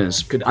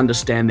practitioners could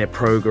understand their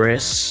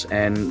progress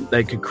and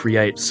they could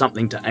create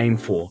something to aim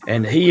for.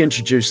 And he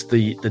introduced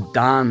the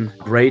dan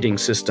grading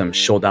system,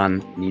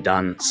 shodan,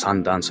 nidan,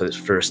 sandan, so that's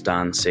first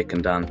dan,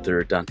 second dan,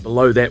 third dan.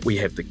 Below that we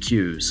have the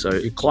cues. So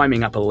you're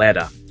climbing up a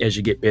ladder as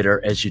you get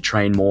better, as you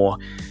train more,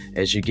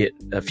 as you get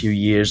a few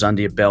years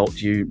under your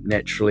belt, you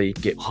naturally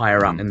get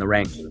higher up in the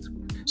rankings.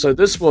 So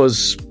this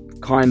was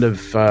kind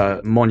of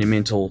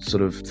monumental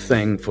sort of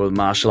thing for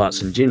martial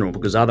arts in general,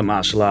 because other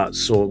martial arts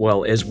saw,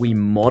 well, as we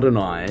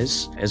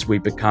modernize, as we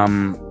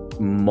become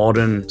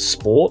modern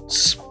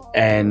sports,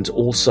 and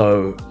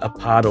also a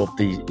part of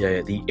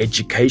the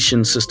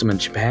education system in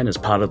Japan as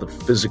part of the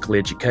physical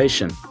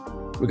education,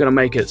 we're going to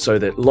make it so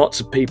that lots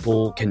of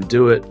people can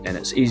do it and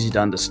it's easy to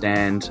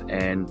understand,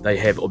 and they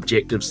have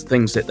objectives,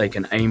 things that they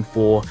can aim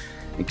for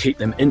and keep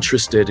them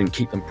interested and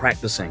keep them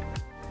practicing.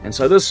 And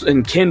so this,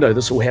 in Kendo,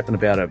 this all happened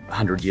about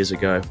 100 years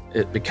ago.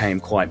 It became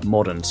quite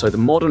modern. So the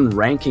modern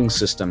ranking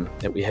system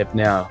that we have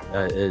now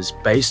is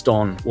based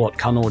on what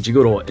Kano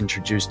Jigoro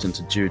introduced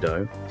into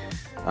judo.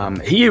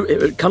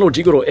 Kano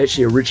Jigoro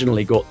actually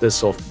originally got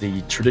this off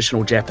the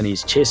traditional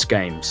Japanese chess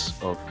games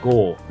of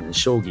Go and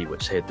Shogi,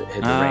 which had the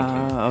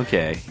ranking.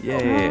 Okay.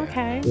 Yeah.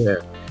 Okay. Yeah.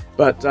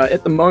 But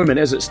at the moment,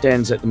 as it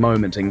stands at the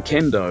moment in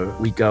Kendo,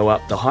 we go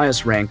up, the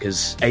highest rank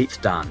is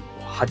 8th Dan,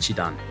 or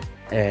Hachidan.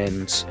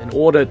 And in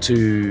order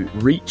to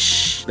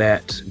reach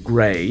that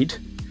grade,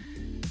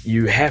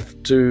 you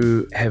have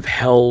to have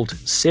held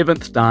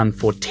 7th Dan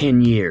for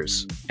 10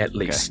 years at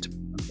least,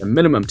 a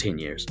minimum 10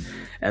 years.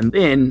 And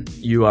then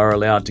you are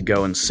allowed to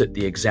go and sit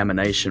the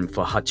examination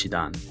for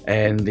Hachidan.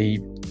 And the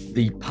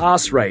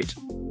pass rate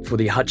for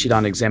the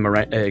Hachidan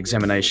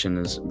examination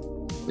is,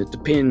 it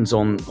depends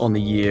on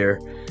the year,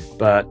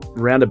 but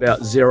around about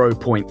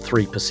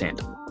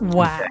 0.3%.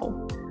 Wow.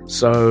 Okay.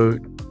 So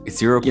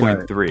it's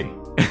 0.3.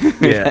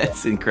 Yeah,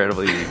 that's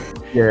incredibly.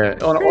 Yeah,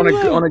 on a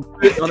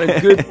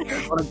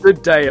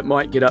good day, it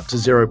might get up to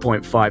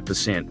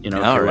 0.5%.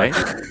 All right.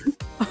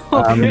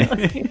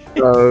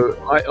 So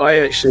I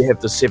actually have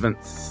the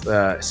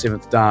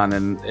seventh Dan,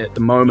 and at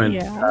the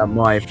moment,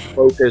 my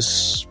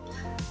focus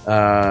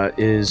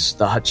is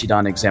the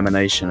Hachidan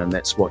examination, and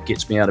that's what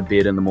gets me out of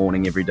bed in the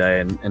morning every day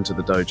and into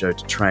the dojo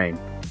to train.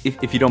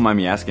 If you don't mind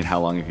me asking, how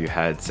long have you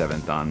had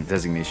 7th Dan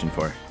designation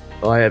for?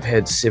 I have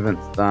had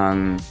 7th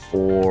Dan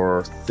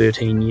for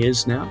 13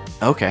 years now.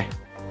 Okay.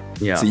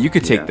 Yeah. So you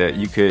could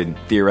you could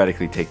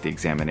theoretically take the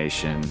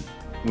examination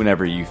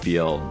whenever you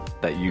feel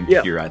that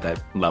you're at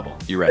that level.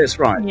 You're ready. That's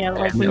right. Yeah,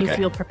 like when you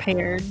feel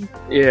prepared.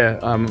 Yeah.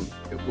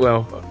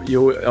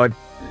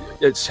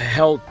 It's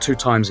held 2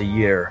 times a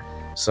year.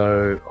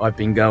 So I've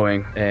been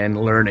going and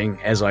learning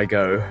as I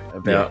go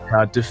about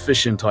how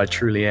deficient I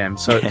truly am.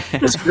 So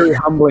it's a very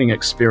humbling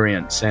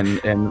experience.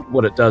 And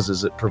what it does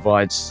is it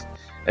provides,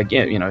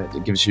 again,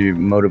 it gives you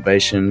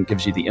motivation,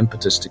 gives you the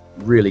impetus to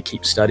really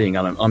keep studying.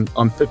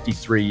 I'm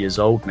 53 years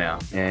old now,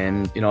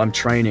 and I'm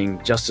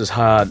training just as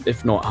hard,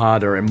 if not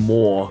harder and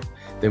more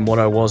than what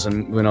I was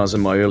when I was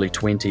in my early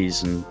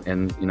 20s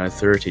and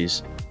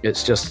 30s.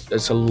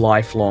 It's a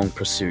lifelong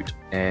pursuit,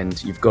 and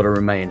you've got to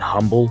remain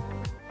humble.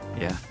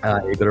 Yeah.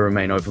 You've got to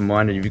remain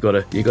open-minded. You've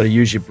got to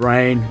use your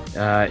brain.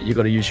 You've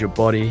got to use your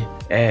body,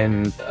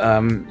 and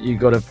you've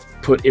got to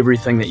put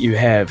everything that you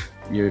have,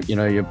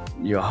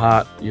 your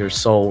heart, your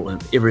soul,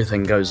 and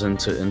everything goes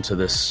into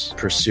this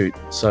pursuit.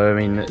 So, I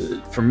mean,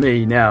 for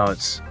me now,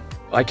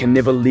 I can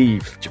never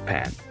leave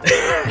Japan.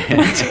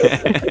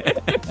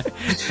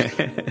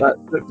 But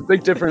the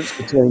big difference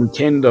between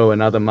Kendo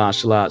and other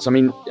martial arts, I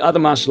mean, other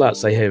martial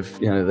arts, they have,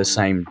 the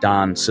same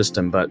Dan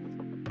system, but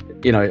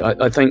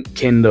I think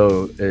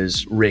Kendo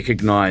is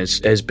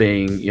recognized as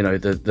being,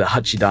 the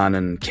Hachidan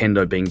and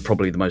Kendo being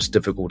probably the most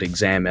difficult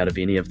exam out of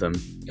any of them.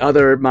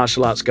 Other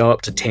martial arts go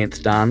up to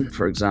 10th Dan,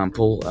 for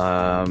example,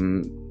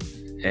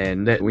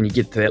 and that, when you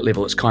get to that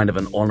level, it's kind of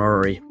an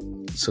honorary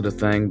sort of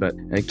thing. But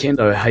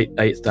Kendo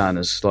 8th Dan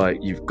is like,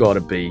 you've got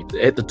to be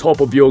at the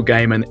top of your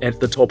game and at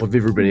the top of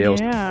everybody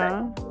else.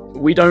 Yeah.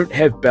 We don't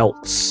have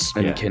belts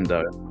in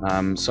Kendo.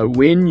 So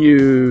when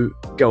you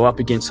go up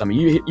against someone,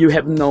 you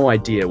have no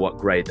idea what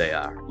grade they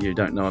are. You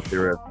don't know if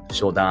they're a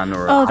Shodan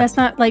or a... that's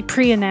not like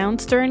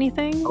pre-announced or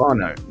anything? Oh,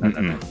 no.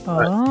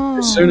 Oh.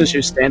 As soon as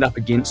you stand up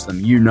against them,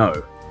 you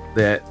know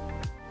that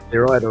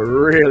they're either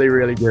really,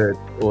 really good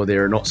or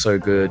they're not so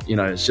good.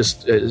 It's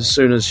just as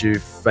soon as you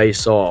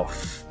face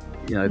off,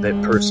 that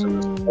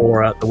person's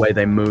aura, the way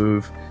they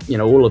move,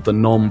 all of the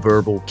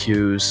non-verbal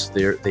cues,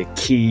 they're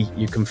key.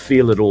 You can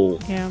feel it all.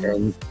 Yeah.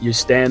 And you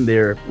stand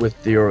there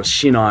with your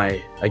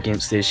shinai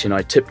against their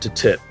shinai, tip to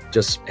tip,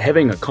 just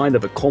having a kind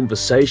of a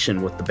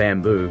conversation with the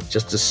bamboo,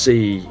 just to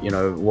see,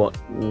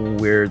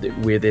 where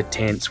they're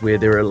tense, where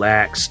they're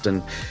relaxed,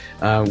 and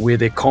where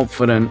they're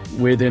confident,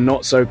 where they're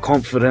not so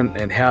confident,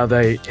 and how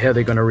they're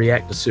going to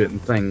react to certain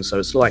things. So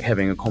it's like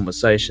having a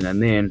conversation,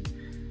 and then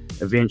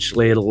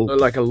eventually it'll look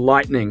like a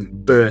lightning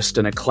burst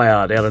in a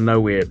cloud out of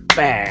nowhere.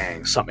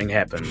 Bang! Something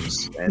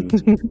happens.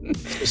 And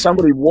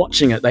somebody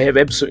watching it, they have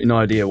absolutely no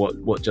idea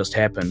what just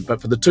happened.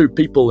 But for the two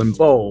people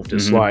involved,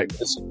 it's like,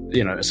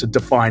 it's a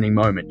defining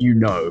moment.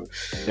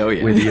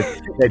 Whether you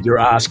had your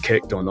ass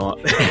kicked or not.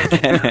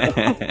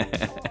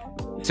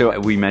 So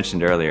we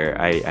mentioned earlier,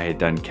 I had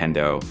done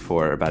Kendo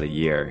for about a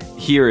year.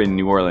 Here in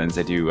New Orleans,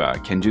 I do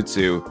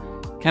Kenjutsu,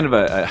 kind of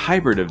a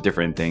hybrid of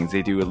different things.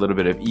 They do a little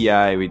bit of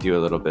EI, we do a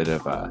little bit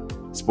of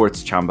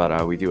sports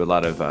chambara, we do a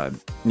lot of,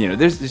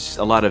 there's just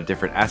a lot of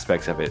different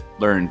aspects of it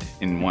learned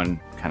in one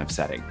kind of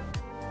setting.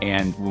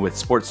 And with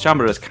sports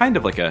chambara, it's kind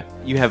of like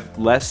you have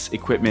less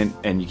equipment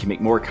and you can make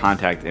more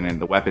contact, and then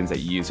the weapons that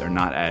you use are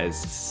not as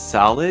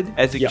solid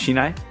as a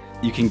shinai.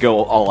 You can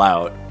go all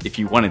out if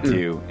you wanted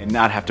to and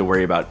not have to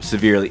worry about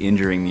severely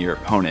injuring your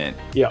opponent.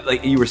 Yeah.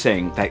 Like you were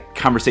saying, that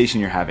conversation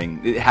you're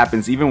having, it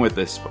happens even with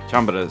the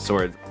chambara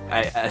sword.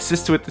 I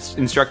assist with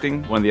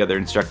instructing one of the other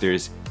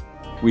instructors.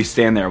 We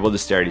stand there, we'll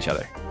just stare at each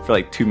other for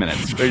like 2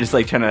 minutes. We're just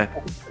like trying to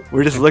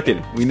We're just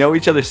looking. We know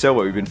each other so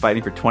well. We've been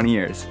fighting for 20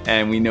 years,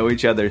 and we know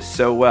each other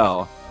so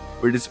well.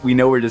 We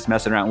know we're just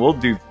messing around. We'll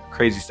do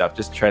crazy stuff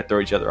just to try to throw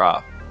each other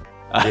off.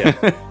 Yeah.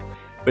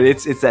 But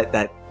it's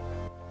that.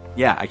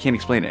 Yeah, I can't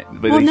explain it.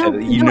 But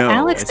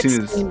Alex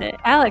explained it.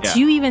 Alex,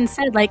 you even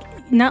said,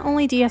 like, not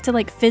only do you have to,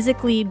 like,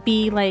 physically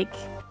be, like,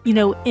 you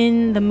know,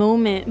 in the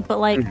moment, but,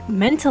 like,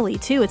 mentally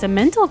too. It's a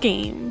mental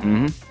game.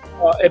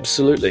 Mm-hmm. Oh,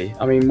 absolutely.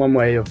 I mean, one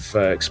way of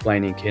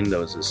explaining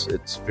Kendo is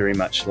it's very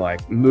much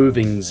like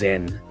moving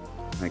Zen.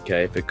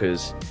 Okay,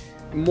 because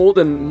more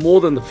than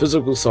the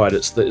physical side,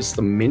 it's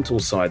the mental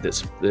side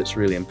that's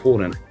really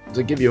important.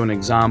 To give you an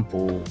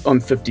example, I'm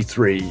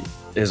 53.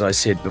 As I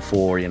said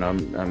before, you know,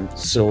 I'm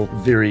still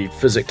very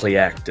physically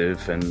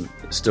active and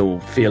still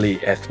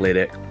fairly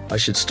athletic. I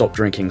should stop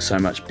drinking so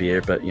much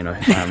beer, but, you know,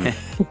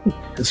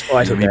 in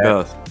spite of that.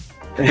 Both.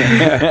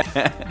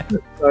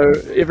 So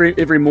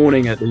every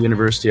morning at the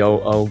university,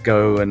 I'll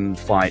go and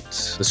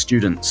fight the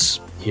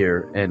students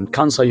here. And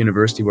Kansai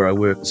University, where I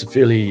work, is a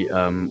fairly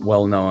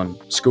well-known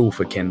school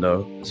for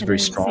Kendo. It's a very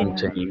strong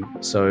team.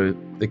 So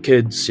the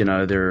kids, you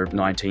know, they're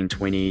 19,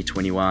 20,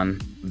 21,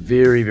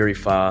 very, very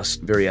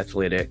fast, very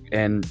athletic,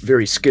 and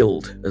very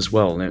skilled as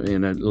well.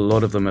 And a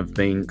lot of them have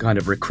been kind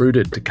of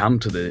recruited to come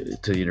to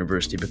the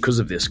university because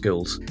of their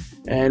skills.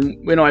 And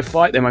when I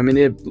fight them, I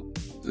mean,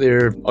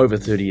 they're over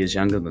 30 years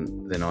younger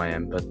than I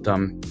am, but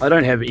I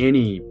don't have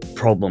any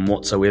problem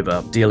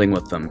whatsoever dealing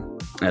with them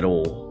at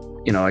all.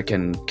 You know, I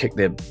can kick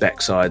their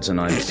backsides,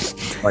 and I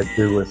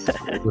do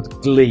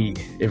with glee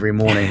every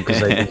morning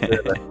because they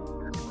deserve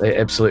it. They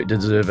absolutely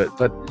deserve it.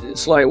 But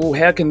it's like, well,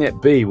 how can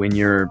that be when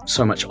you're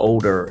so much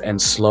older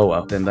and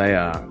slower than they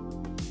are?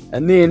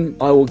 And then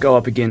I will go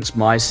up against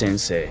my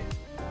sensei,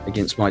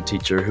 against my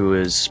teacher, who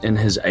is in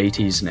his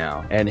 80s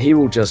now, and he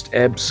will just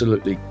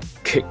absolutely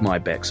kick my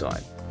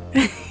backside.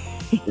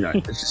 You know,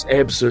 it's just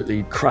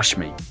absolutely crush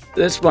me.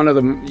 That's one of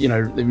the, you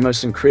know, the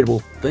most incredible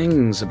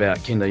things about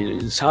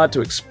Kendo. It's hard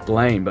to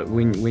explain, but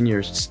when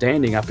you're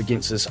standing up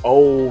against this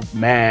old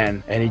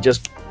man and he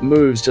just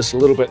moves just a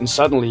little bit, and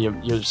suddenly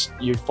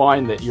you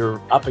find that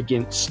you're up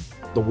against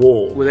the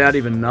wall without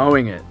even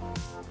knowing it.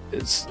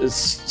 It's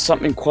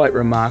something quite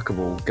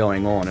remarkable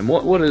going on. And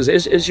what is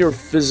as your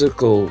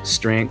physical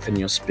strength and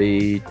your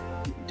speed,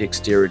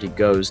 dexterity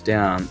goes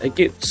down, it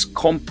gets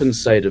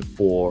compensated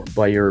for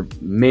by your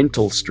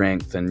mental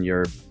strength and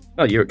your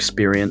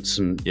experience.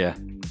 And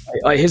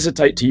I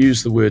hesitate to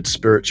use the word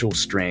spiritual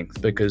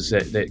strength because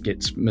that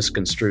gets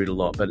misconstrued a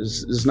lot, but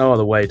there's no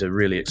other way to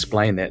really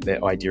explain that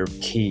idea of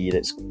ki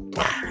that's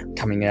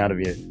coming out of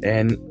you.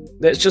 And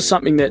that's just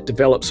something that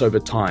develops over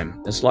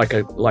time. It's like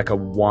a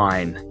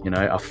wine, you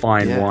know, a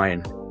fine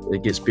wine.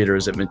 It gets better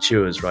as it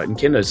matures, right? And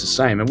Kendo's the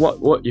same. And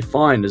what you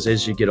find is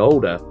as you get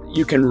older,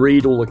 you can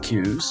read all the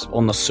cues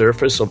on the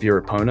surface of your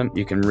opponent.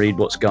 You can read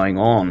what's going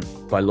on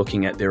by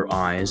looking at their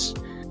eyes.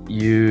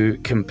 You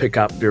can pick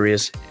up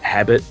various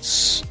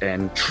habits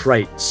and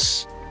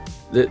traits.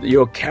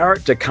 Your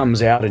character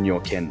comes out in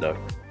your Kendo.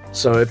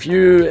 So if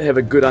you have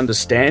a good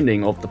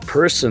understanding of the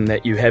person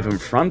that you have in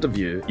front of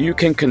you, you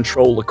can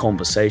control the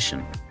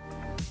conversation.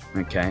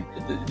 Okay?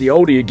 The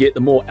older you get,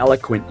 the more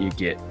eloquent you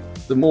get.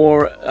 The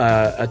more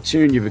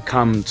attuned you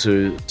become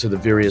to the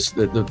various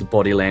the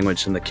body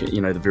language and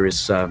the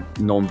various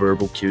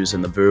non-verbal cues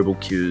and the verbal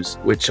cues,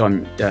 which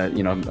I'm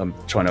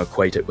trying to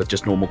equate it with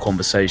just normal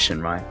conversation,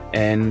 right?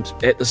 And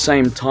at the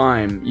same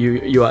time,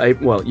 you are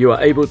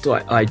able to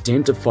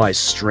identify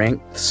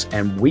strengths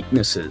and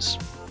weaknesses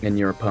in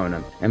your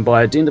opponent, and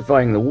by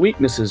identifying the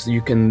weaknesses,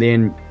 you can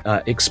then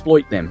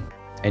exploit them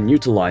and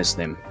utilize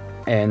them,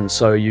 and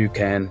so you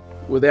can.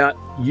 Without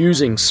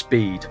using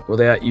speed,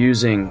 without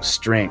using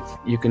strength,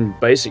 you can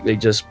basically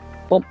just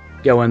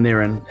go in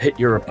there and hit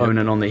your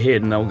opponent on the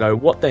head, and they'll go,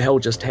 "What the hell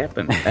just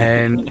happened?"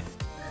 And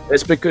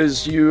it's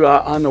because you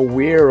are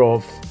unaware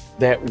of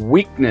that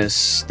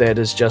weakness that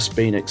has just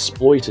been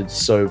exploited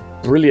so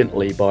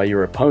brilliantly by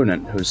your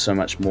opponent, who's so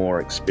much more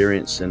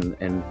experienced and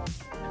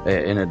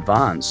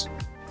advanced.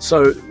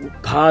 So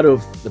part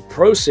of the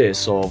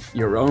process of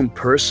your own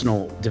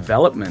personal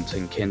development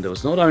in Kendo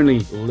is not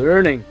only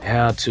learning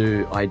how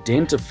to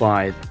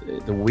identify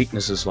the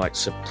weaknesses like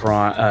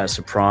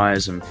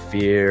surprise and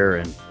fear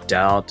and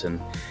doubt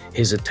and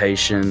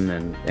hesitation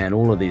and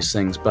all of these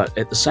things, but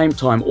at the same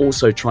time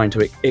also trying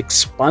to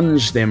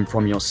expunge them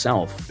from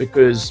yourself,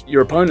 because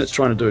your opponent's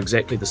trying to do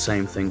exactly the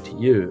same thing to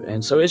you.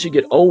 And so as you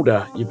get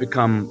older, you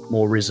become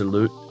more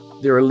resolute.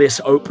 There are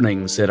less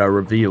openings that are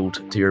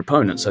revealed to your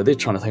opponent, so they're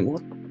trying to think,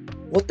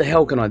 what the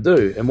hell can I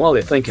do? And while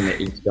they're thinking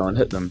it, you just go and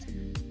hit them.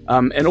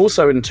 And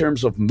also in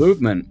terms of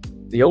movement,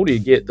 the older you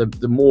get,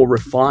 the more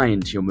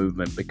refined your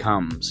movement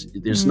becomes.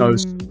 There's no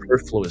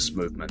superfluous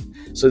movement.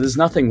 So there's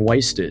nothing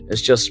wasted.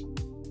 It's just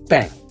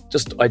bang,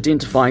 just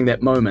identifying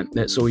that moment.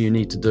 That's all you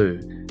need to do.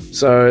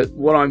 So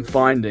what I'm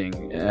finding,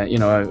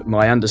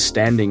 my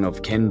understanding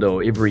of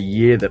Kendo, every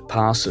year that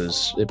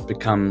passes, it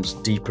becomes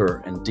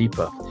deeper and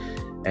deeper.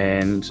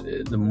 And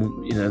the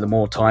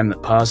more time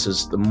that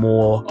passes, the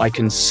more I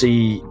can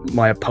see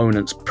my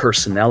opponent's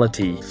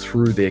personality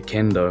through their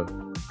Kendo.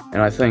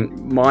 And I think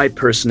my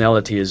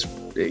personality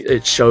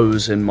it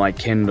shows in my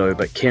Kendo,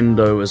 but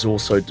Kendo is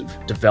also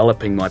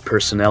developing my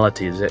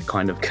personality. Is that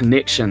kind of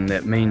connection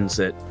that means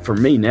that for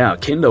me now,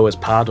 Kendo is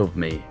part of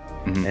me.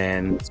 Mm-hmm.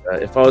 And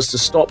if I was to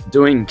stop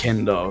doing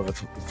Kendo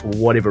for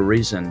whatever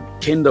reason,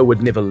 Kendo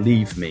would never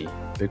leave me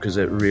because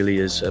it really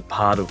is a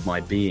part of my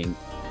being.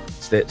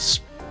 So that's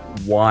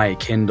why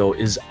Kendo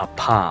is a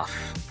path,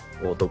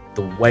 or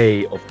the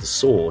way of the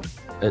sword.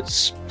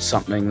 It's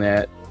something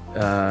that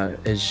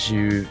as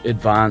you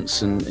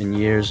advance in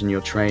years in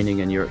your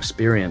training and your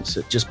experience,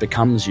 it just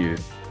becomes you.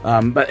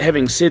 But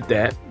having said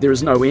that, there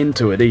is no end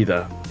to it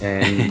either.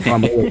 And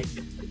I'm always,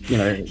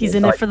 he's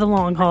in it for the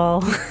long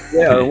haul.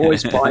 Yeah, I'm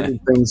always finding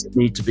things that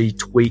need to be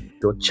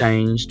tweaked or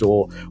changed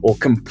or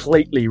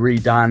completely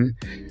redone.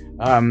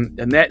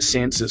 In that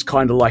sense, it's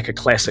kind of like a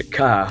classic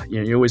car.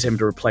 You always have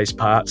to replace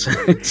parts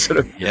sort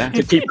of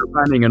to keep it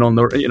running and on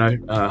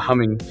the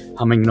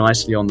humming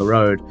nicely on the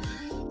road.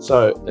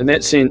 So in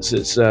that sense,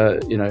 it's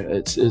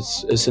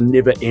it's a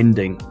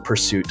never-ending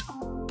pursuit.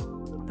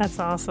 That's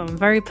awesome.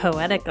 Very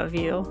poetic of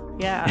you.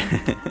 Yeah.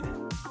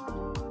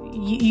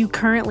 You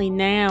currently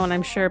now, and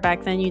I'm sure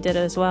back then you did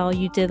as well,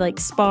 you did like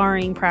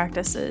sparring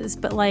practices,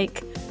 but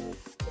like,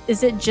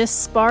 is it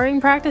just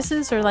sparring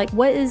practices, or like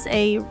what is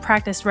a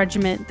practice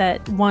regimen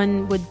that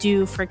one would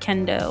do for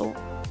Kendo?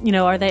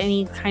 Are there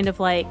any kind of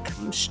like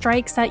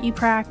strikes that you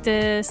have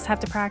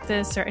to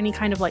practice, or any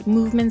kind of like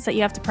movements that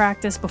you have to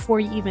practice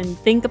before you even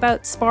think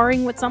about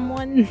sparring with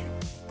someone?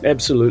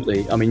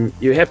 Absolutely. I mean,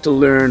 you have to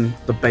learn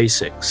the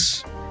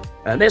basics.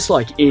 And that's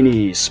like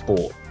any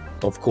sport,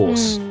 of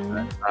course.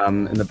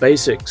 And the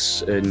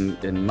basics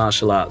in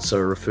martial arts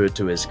are referred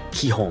to as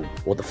kihon,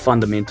 or the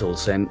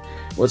fundamentals. And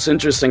what's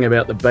interesting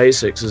about the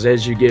basics is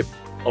as you get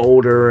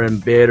older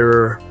and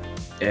better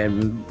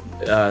and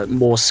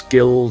more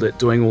skilled at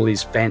doing all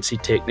these fancy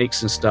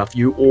techniques and stuff,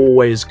 you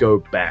always go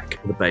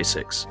back to the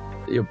basics.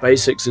 Your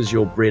basics is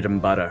your bread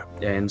and butter.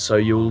 And so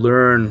you'll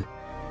learn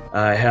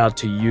how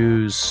to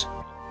use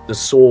the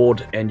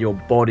sword and your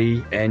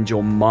body and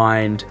your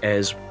mind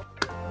as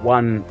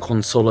one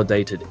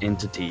consolidated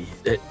entity.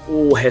 It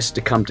all has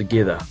to come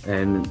together.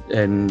 And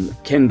in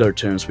Kendo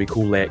terms, we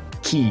call that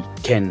ki,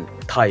 ken,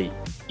 tai,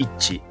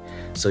 ichi.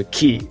 So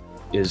ki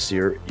is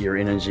your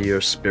energy, your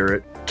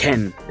spirit.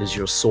 Ken is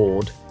your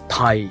sword.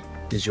 Tai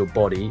is your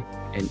body.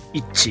 And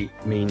ichi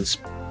means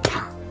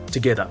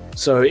together.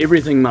 So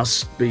everything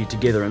must be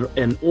together. And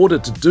in order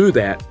to do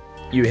that,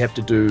 you have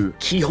to do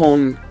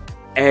kihon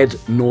ad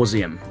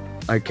nauseam.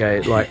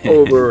 Okay, like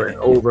over and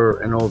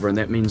over and over, and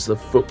that means the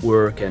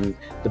footwork and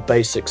the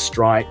basic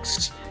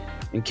strikes.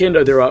 In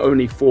Kendo, there are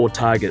only 4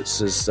 targets.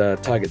 There's a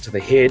target to the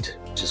head,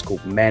 which is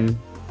called man,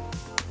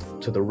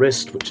 to the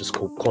wrist, which is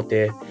called kote,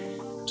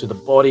 to the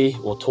body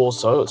or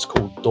torso, it's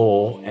called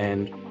do,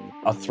 and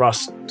a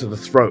thrust to the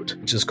throat,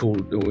 which is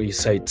called, we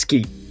say,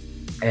 tsuki.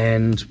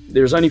 And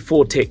there's only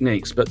 4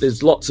 techniques, but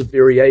there's lots of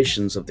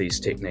variations of these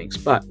techniques.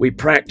 But we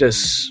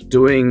practice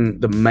doing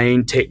the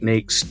main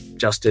techniques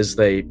just as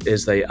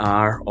they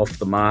are off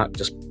the mark,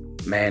 just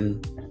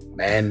man,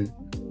 man,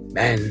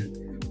 man,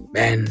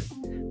 man,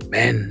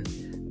 man,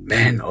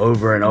 man,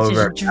 over and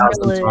over,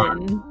 1,000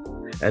 times.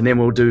 And then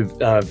we'll do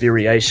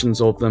variations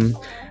of them.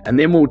 And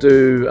then we'll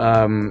do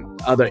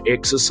other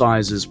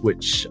exercises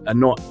which are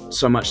not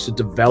so much to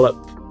develop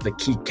the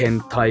ki,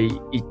 ken, tai,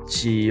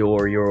 ichi,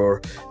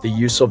 or the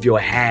use of your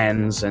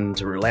hands and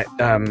to relax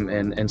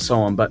and so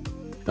on, but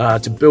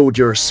to build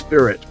your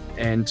spirit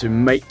and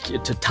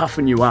to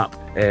toughen you up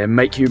and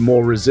make you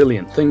more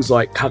resilient. Things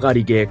like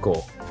kagari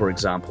geiko, for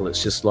example.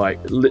 It's just like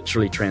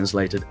literally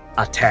translated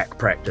attack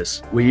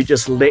practice, where you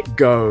just let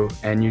go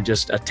and you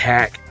just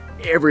attack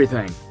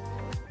everything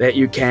that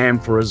you can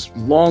for as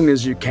long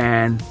as you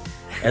can,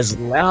 as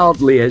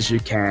loudly as you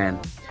can,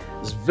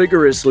 as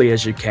vigorously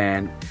as you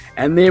can.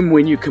 And then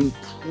when you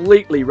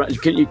completely run,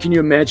 can you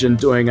imagine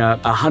doing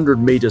a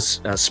 100-meter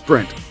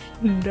sprint?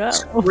 No.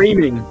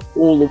 Screaming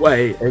all the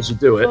way as you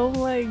do it. Oh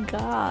my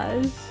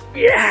gosh.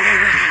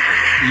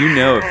 Yeah. You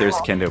know if there's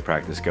Kendo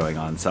practice going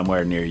on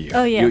somewhere near you.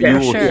 Oh yeah, you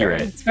will sure. hear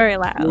it. It's very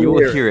loud. You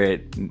will hear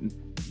it.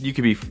 You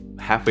could be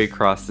halfway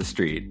across the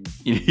street.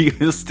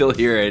 You'll still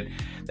hear it.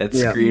 That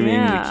screaming,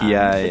 the ki,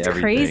 it's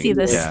everything. Crazy,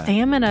 the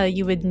stamina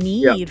you would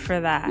need for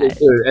that.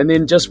 And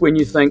then just when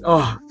you think,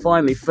 oh,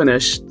 finally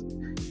finished,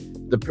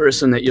 the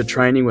person that you're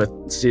training with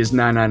says,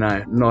 no,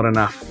 not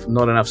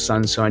enough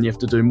sunshine, you have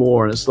to do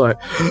more. And it's like,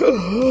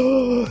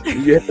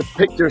 you have to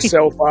pick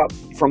yourself up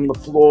from the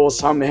floor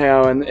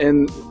somehow,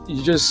 and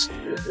you just,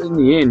 in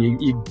the end,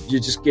 you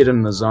just get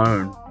in the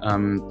zone.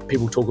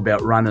 People talk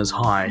about runner's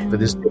high, but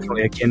there's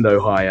definitely a Kendo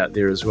high out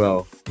there as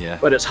well. Yeah.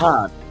 But it's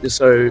hard.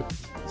 So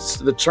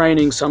the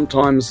training,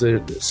 sometimes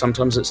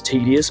it's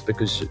tedious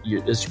because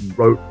it's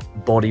rote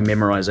body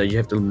memorizer. You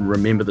have to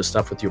remember the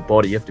stuff with your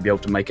body. You have to be able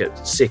to make it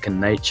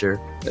second nature.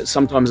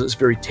 Sometimes it's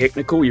very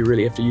technical. You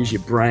really have to use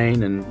your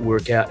brain and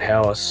work out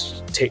how a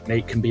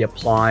technique can be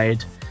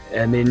applied.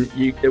 And then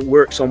it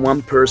works on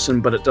one person,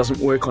 but it doesn't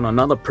work on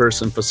another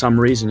person for some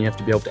reason. You have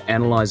to be able to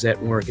analyze that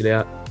and work it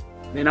out.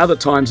 And then other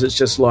times it's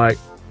just like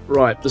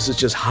right, this is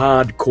just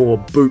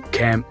hardcore boot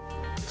camp,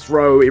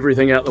 throw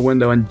everything out the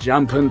window and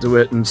jump into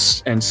it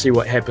and see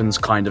what happens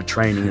kind of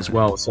training as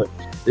well. So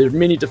there's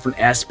many different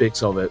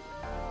aspects of it.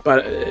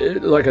 But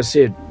like I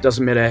said, it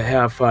doesn't matter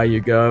how far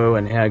you go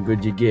and how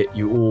good you get,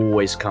 you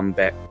always come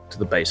back to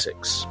the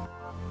basics.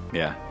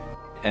 Yeah.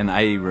 And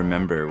I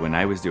remember when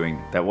I was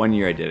doing that one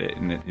year I did it,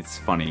 and it's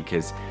funny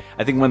because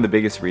I think one of the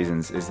biggest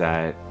reasons is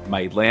that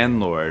my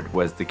landlord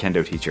was the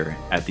Kendo teacher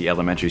at the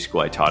elementary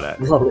school I taught at.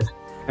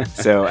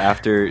 So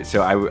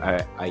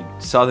I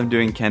saw them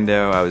doing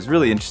Kendo. I was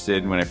really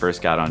interested when I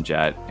first got on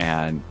Jet,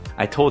 and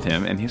I told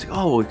him, and he was like,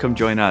 "Oh, well, come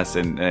join us."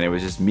 And it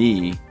was just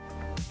me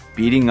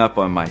beating up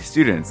on my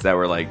students that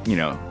were like, you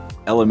know,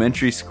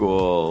 elementary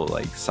school,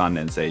 like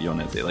Sannensei,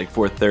 Yonensei, like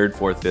 3rd,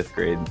 4th, 5th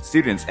grade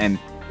students. And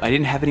I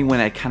didn't have anyone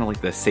at kind of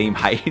like the same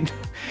height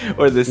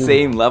or the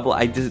same level.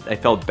 I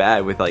felt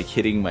bad with like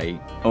hitting my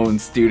own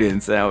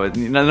students.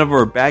 And none of them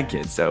were bad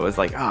kids. So it was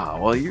like, oh,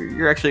 well,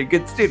 you're actually a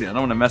good student. I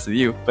don't want to mess with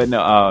you. But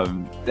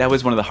no, that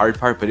was one of the hard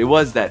part. But it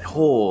was that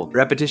whole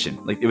repetition.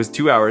 Like it was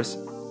 2 hours.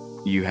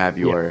 You have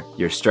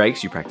your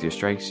strikes, you practice your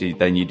strikes.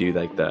 Then you do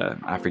like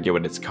I forget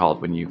what it's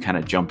called, when you kind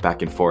of jump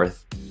back and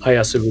forth.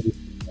 Hayasubiri.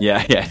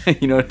 Yeah.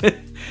 You know,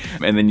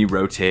 and then you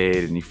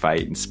rotate and you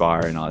fight and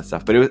spar and all that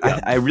stuff. But it was,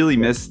 I really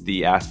missed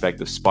the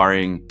aspect of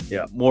sparring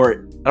more, I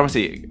don't want to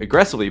say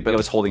aggressively, but I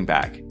was holding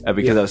back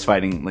because I was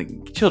fighting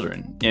like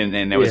children.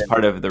 And that was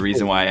part of the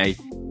reason why I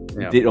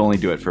did only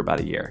do it for about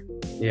a year.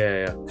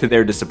 Yeah. To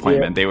their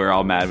disappointment, they were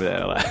all mad with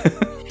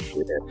it.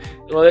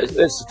 Well, that's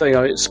the thing.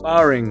 I mean,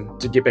 sparring,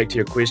 to get back to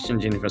your question,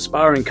 Jennifer,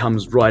 sparring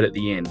comes right at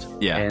the end.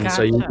 Yeah. And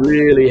so you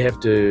really have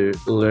to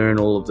learn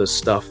all of this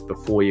stuff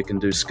before you can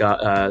do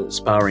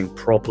sparring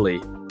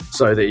properly,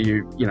 so that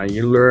you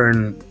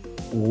learn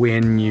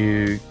when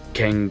you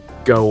can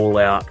go all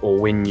out or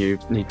when you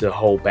need to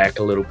hold back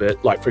a little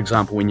bit. Like, for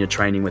example, when you're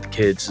training with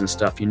kids and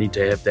stuff, you need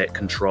to have that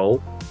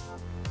control.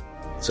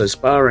 So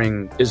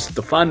sparring is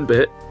the fun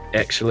bit.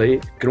 Actually,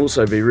 it can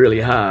also be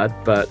really hard,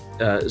 but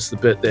it's the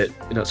bit that,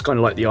 it's kind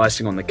of like the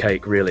icing on the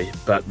cake, really.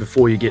 But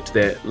before you get to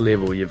that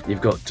level,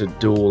 you've got to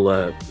do all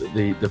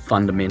the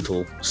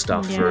fundamental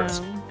stuff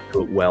first,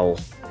 do it well.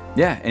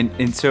 Yeah,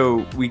 and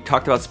so we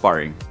talked about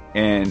sparring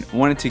and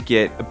wanted to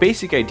get a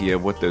basic idea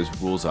of what those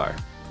rules are,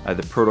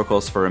 the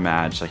protocols for a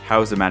match. Like, how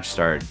does the match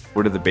start?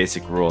 What are the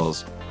basic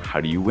rules? How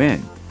do you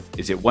win?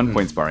 Is it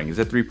 1-point sparring? Is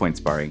it 3-point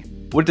sparring?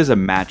 What does a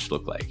match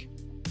look like?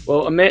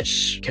 Well, a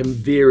match can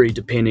vary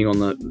depending on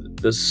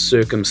the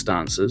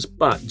circumstances,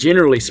 but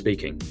generally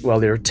speaking, well,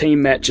 there are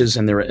team matches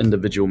and there are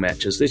individual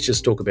matches. Let's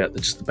just talk about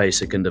just the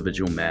basic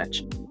individual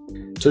match.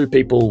 2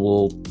 people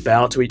will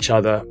bow to each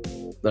other,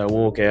 they'll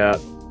walk out,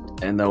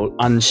 and they'll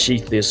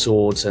unsheath their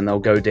swords and they'll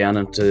go down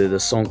into the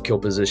Sonkyo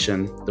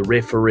position. The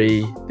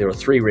referee, there are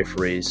 3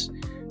 referees.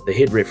 The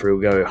head referee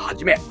will go,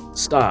 Hajime,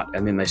 start,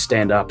 and then they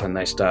stand up and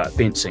they start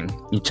fencing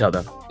each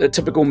other. The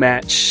typical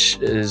match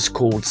is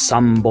called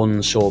Sanbon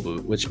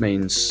Shobu, which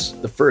means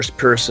the first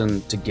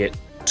person to get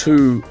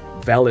 2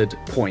 valid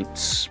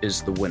points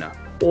is the winner.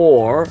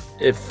 Or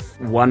if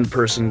one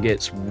person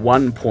gets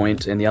 1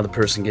 point and the other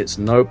person gets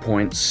no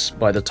points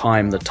by the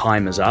time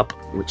is up,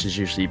 which is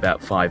usually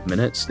about 5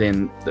 minutes,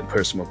 then the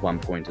person with 1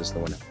 point is the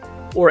winner.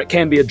 Or it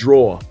can be a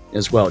draw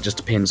as well. It just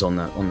depends on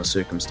the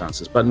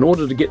circumstances. But in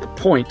order to get the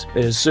point,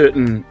 there's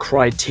certain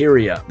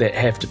criteria that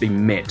have to be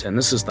met. And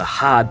this is the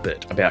hard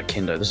bit about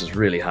Kendo. This is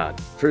really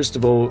hard. First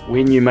of all,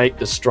 when you make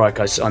the strike,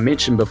 I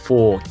mentioned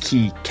before,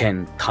 ki,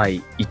 ken, tai,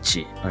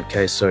 ichi.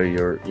 Okay, so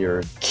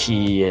your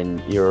ki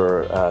and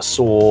your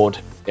sword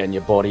and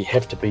your body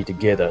have to be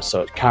together.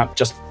 So it can't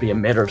just be a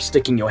matter of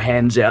sticking your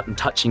hands out and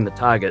touching the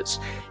targets.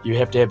 You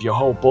have to have your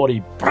whole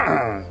body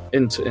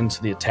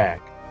into the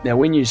attack. Now,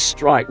 when you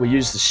strike, we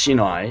use the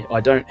shinai.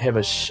 I don't have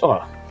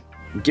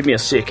give me a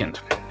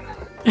second.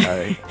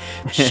 Right.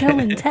 Show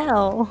and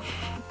tell.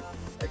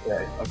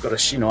 Okay, I've got a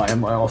shinai in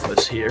my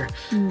office here.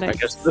 Nice. I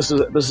guess this is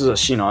a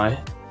shinai.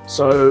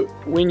 So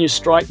when you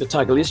strike the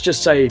target, let's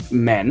just say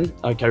man.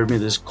 Okay, remember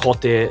there's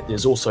kote,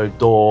 there's also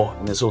do,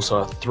 and there's also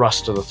a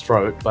thrust to the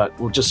throat, but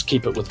we'll just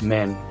keep it with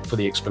man for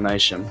the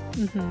explanation.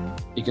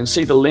 Mm-hmm. You can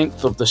see the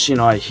length of the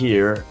shinai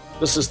here.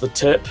 This is the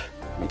tip.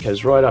 It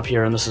goes right up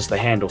here, and this is the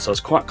handle, so it's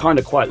quite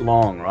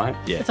long, right?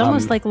 Yeah. It's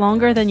almost like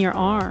longer than your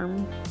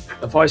arm.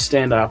 If I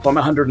stand up, I'm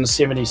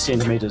 170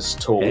 centimeters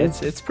tall.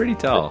 It's pretty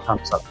tall. It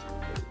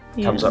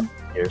comes up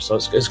here, so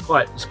it's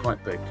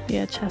quite big.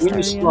 Yeah, chest When area.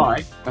 you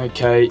strike,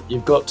 okay,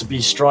 you've got to be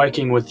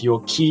striking with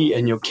your ki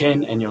and your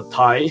ken and your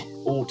tai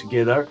all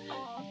together,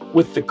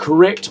 with the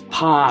correct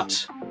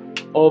part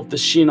of the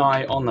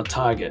shinai on the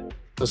target,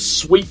 the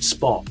sweet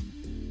spot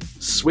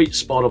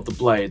of the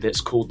blade.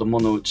 That's called the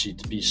monouchi,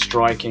 to be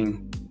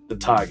striking the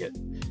target.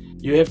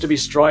 You have to be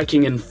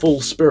striking in full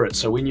spirit.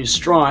 So when you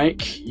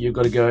strike, you've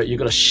got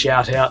to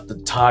shout out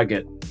the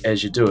target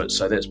as you do it.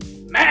 So that's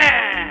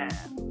man,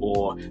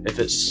 or if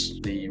it's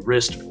the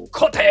wrist,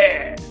 kote,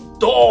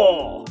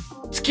 do,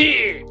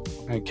 tsuki.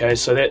 Okay,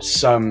 so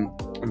that's in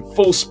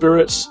full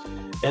spirits,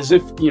 as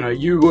if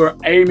you were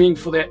aiming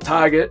for that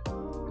target.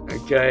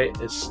 Okay,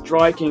 it's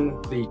striking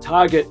the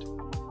target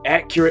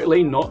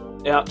accurately,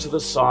 not out to the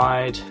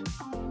side.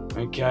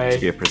 Okay.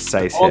 Be a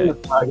precise on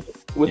hit. the target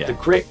with the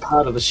correct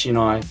part of the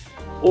shinai.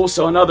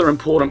 Also, another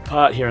important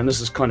part here, and this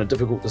is kind of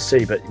difficult to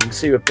see, but you can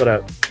see we've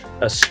got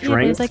a string.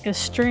 Yeah, there's like a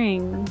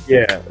string.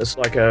 Yeah, it's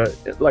like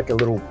a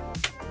little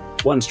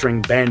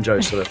one-string banjo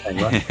sort of thing,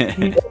 right?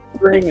 The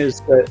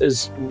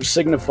string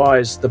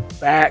signifies the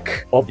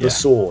back of the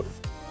sword.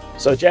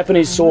 So a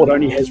Japanese sword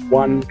only has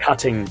one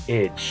cutting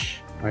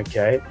edge,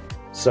 okay?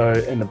 So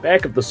in the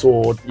back of the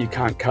sword, you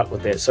can't cut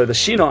with that. So the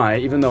shinai,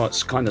 even though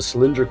it's kind of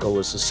cylindrical,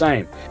 is the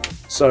same.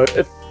 So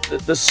if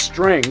the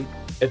string,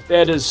 if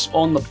that is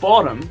on the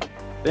bottom,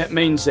 that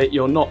means that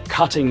you're not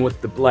cutting with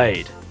the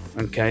blade,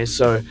 okay?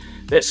 So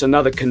that's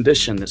another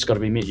condition that's got to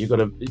be met.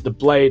 The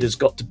blade has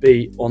got to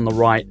be on the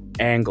right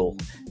angle.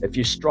 If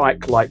you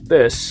strike like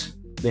this,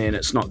 then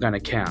it's not going to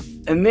count.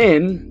 And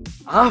then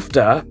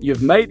after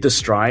you've made the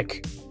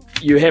strike,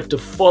 you have to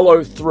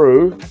follow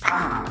through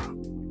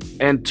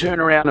and turn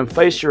around and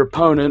face your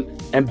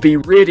opponent and be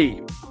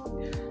ready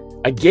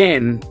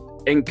again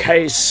in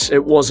case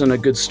it wasn't a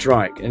good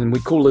strike. And we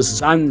call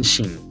this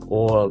zanshin,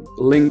 or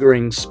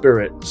lingering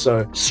spirit.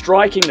 So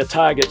striking the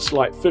target's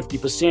like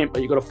 50%,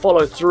 but you've got to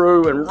follow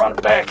through and run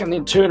back and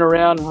then turn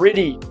around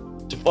ready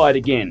to fight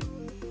again.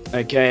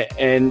 Okay,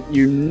 and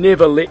you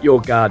never let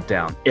your guard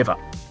down, ever.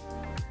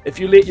 If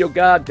you let your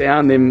guard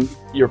down, then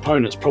your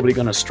opponent's probably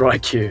going to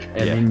strike you,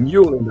 and then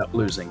you'll end up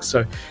losing.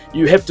 So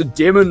you have to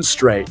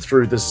demonstrate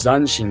through this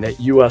zanshin that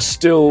you are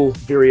still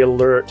very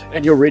alert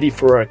and you're ready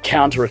for a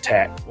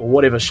counterattack or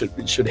whatever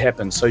should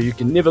happen. So you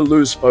can never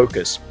lose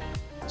focus.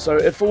 So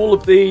if all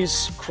of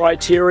these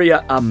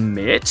criteria are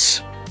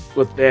met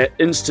with that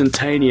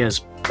instantaneous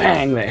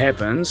bang that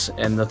happens,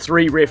 and the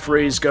three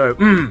referees go,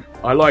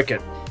 I like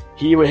it.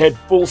 He had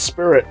full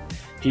spirit.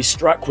 He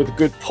struck with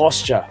good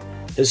posture.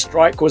 His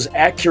strike was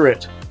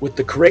accurate with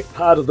the correct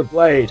part of the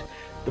blade.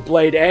 The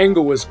blade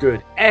angle was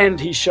good. And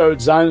he showed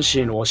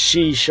zanshin, or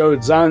she showed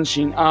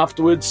zanshin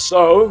afterwards,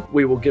 so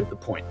we will give the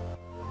point.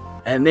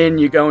 And then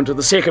you go into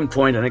the second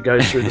point, and it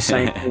goes through the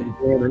same thing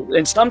again.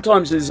 And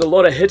sometimes there's a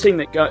lot of hitting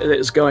that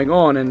is going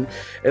on, and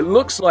it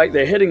looks like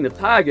they're hitting the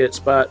targets,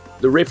 but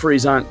the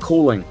referees aren't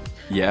calling.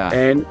 Yeah.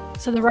 And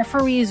so the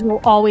referees will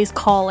always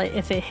call it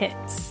if it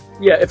hits.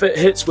 Yeah, if it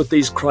hits with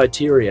these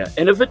criteria.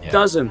 And if it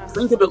doesn't,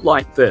 think of it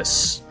like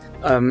this.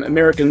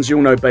 Americans,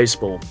 you'll know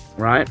baseball,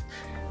 right?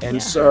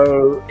 And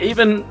so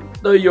even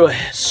though you're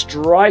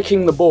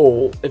striking the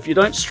ball, if you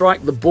don't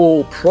strike the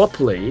ball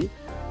properly,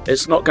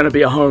 it's not going to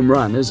be a home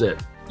run, is it?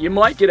 You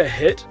might get a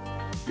hit.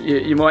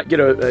 You might get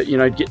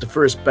get to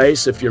first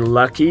base if you're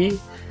lucky.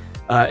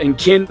 In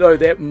Kendo,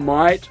 that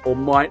might or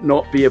might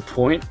not be a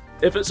point.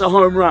 If it's a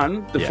home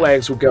run, the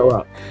flags will go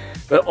up.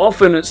 But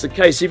often it's the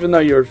case, even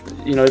though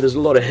there's a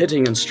lot of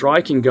hitting and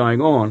striking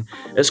going on,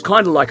 it's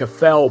kind of like a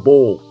foul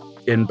ball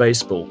in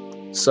baseball.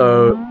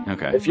 So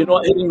if you're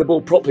not hitting the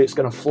ball properly, it's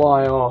going to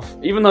fly off,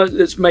 even though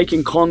it's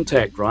making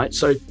contact, right?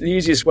 So the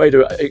easiest way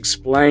to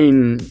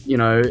explain,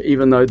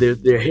 even though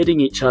they're hitting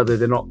each other,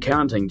 they're not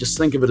counting. Just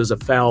think of it as a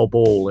foul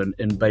ball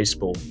in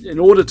baseball. In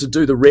order to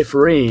do the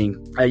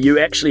refereeing, you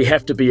actually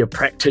have to be a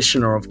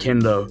practitioner of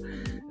Kendo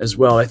as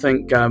well. I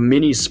think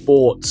many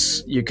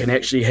sports, you can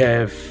actually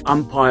have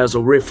umpires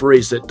or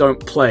referees that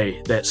don't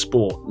play that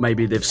sport.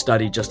 Maybe they've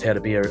studied just how to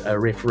be a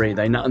referee.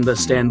 They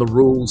understand the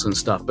rules and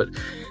stuff. But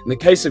in the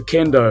case of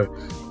Kendo,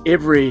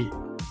 every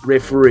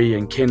referee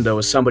in Kendo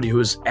is somebody who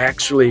is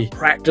actually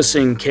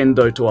practicing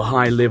Kendo to a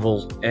high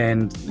level,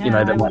 and they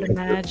might have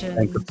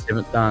the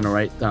 7th dan or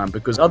 8th dan,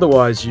 because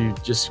otherwise you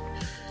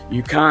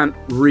can't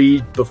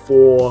read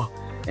before,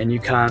 and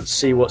you can't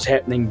see what's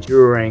happening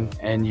during,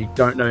 and you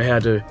don't know how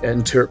to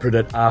interpret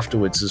it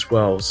afterwards as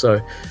well. So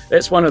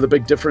that's one of the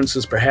big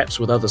differences perhaps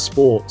with other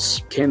sports.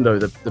 Kendo,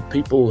 the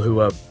people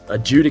who are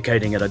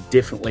adjudicating it are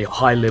definitely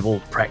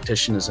high-level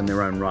practitioners in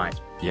their own right.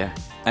 Yeah,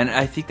 and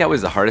I think that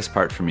was the hardest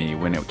part for me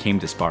when it came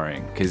to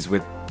sparring, because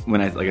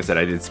when I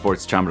did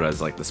sports chambara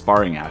as like the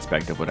sparring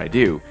aspect of what I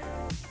do.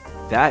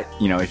 That,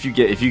 if you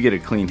get a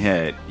clean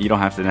hit, you don't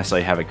have to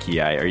necessarily have a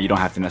ki-ai, or you don't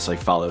have to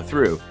necessarily follow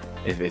through.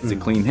 If it's a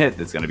clean hit,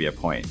 that's going to be a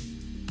point.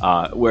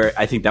 Where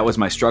I think that was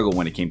my struggle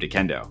when it came to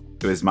Kendo.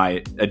 It was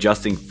my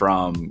adjusting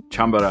from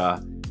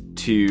chambara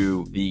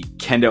to the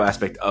Kendo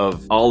aspect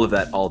of all of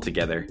that all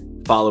together,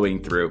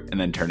 following through and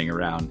then turning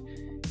around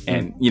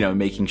and,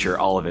 making sure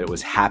all of it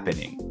was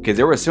happening. Because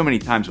there were so many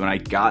times when I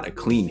got a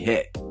clean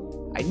hit.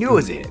 I knew it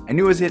was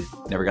a hit.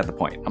 Never got the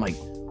point. I'm like,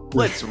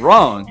 what's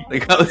wrong?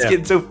 Like, I was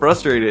getting so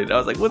frustrated. I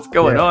was like, what's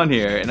going on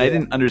here? And I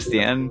didn't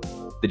understand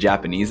the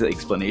Japanese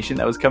explanation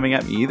that was coming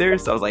at me either.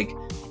 So I was like,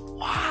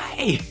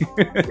 why?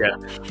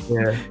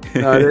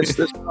 No, that's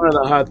one of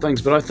the hard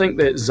things. But I think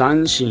that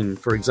zanshin,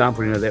 for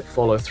example, that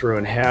follow through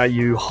and how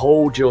you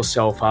hold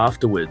yourself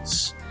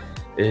afterwards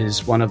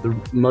is one of the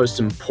most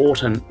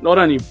important, not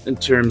only in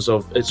terms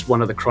of it's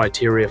one of the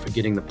criteria for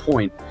getting the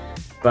point,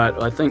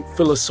 but I think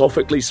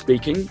philosophically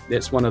speaking,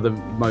 that's one of the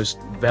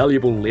most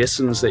valuable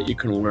lessons that you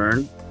can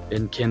learn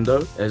in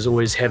Kendo is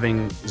always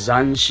having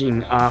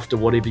zanshin after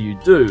whatever you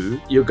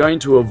do. You're going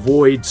to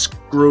avoid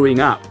screwing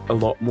up a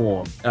lot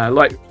more.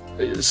 Like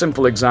a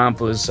simple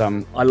example is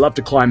I love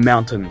to climb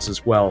mountains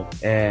as well,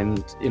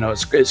 and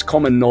it's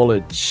common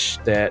knowledge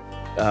that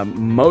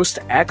most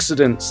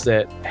accidents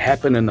that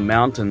happen in the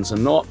mountains are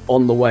not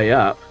on the way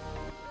up,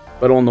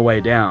 but on the way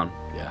down.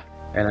 Yeah.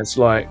 And it's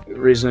like, the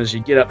reason is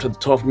you get up to the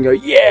top and go,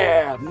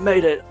 yeah,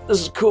 made it,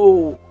 this is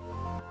cool.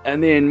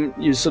 And then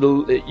you sort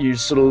of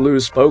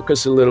lose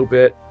focus a little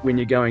bit when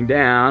you're going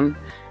down,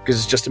 because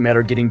it's just a matter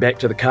of getting back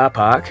to the car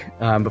park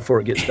before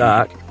it gets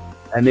dark.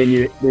 And then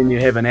you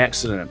have an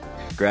accident.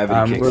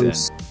 Gravity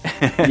kicks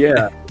in.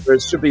 Yeah, where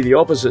it should be the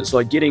opposite. It's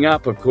like getting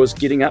up, of course,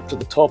 getting up to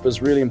the top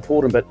is really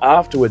important, but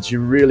afterwards you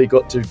really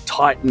got to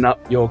tighten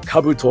up your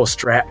kabuto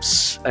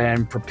straps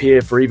and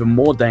prepare for even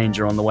more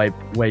danger on the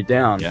way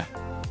down. Yeah.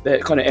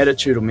 That kind of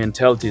attitude or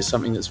mentality is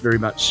something that's very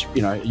much,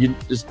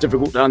 it's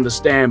difficult to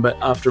understand, but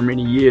after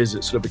many years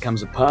it sort of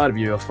becomes a part of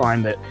you. I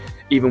find that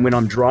even when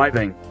I'm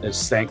driving,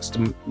 it's thanks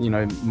to,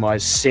 my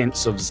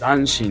sense of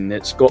zanshin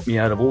that's got me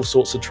out of all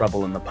sorts of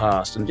trouble in the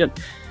past. And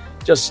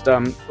just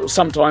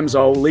sometimes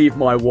I'll leave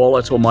my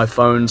wallet or my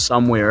phone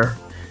somewhere,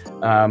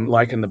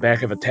 like in the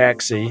back of a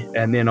taxi,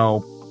 and then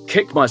I'll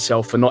kick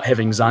myself for not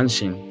having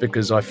zanshin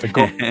because I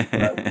forgot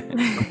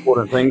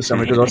important things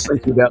somewhere because I was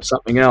thinking about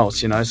something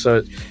else,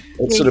 so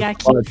it sort of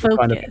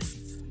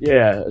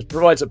it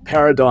provides a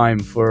paradigm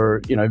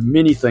for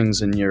many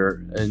things in your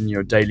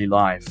daily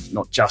life,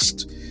 not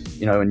just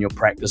in your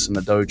practice in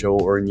the dojo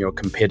or in your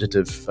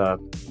competitive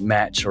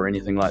match or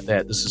anything like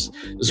that. This is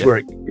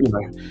where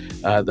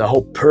the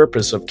whole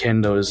purpose of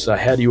Kendo is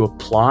how do you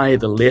apply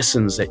the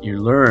lessons that you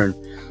learn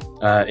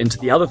into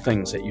the other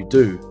things that you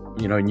do,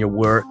 in your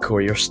work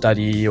or your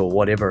study or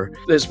whatever.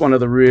 That's one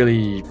of the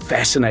really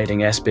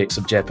fascinating aspects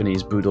of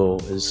Japanese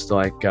Budo is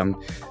like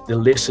the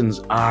lessons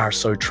are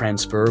so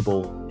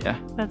transferable. Yeah.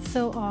 That's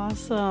so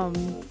awesome.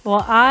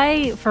 Well,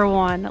 I, for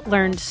one,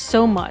 learned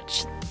so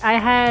much. I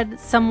had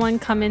someone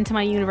come into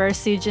my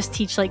university to just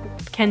teach like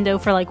Kendo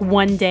for like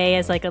one day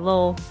as like a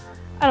little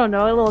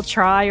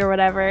try or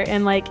whatever.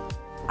 And like,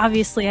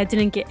 obviously I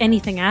didn't get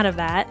anything out of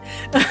that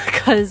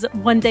because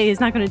one day is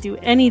not going to do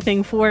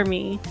anything for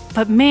me.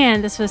 But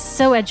man, this was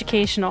so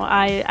educational.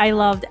 I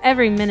loved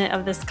every minute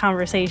of this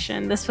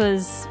conversation. This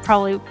was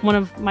probably one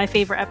of my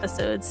favorite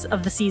episodes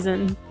of the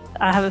season.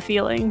 I have a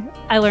feeling.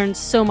 I learned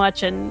so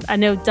much, and I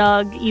know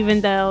Doug,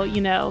 even though,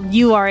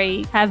 you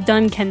already have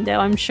done Kendo,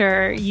 I'm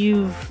sure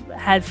you've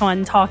had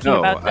fun talking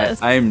about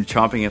this. I'm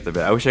chomping at the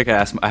bit. I wish I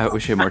had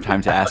more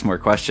time to ask more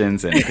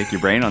questions and pick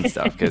your brain on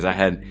stuff, because I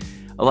had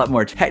a lot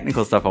more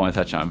technical stuff I want to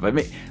touch on. But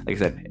like I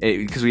said,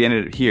 because we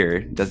ended it here,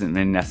 doesn't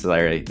mean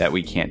necessarily that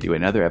we can't do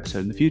another episode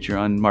in the future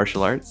on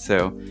martial arts.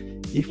 So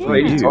if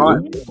we do,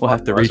 we'll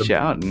have to reach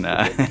out and...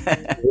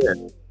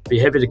 Be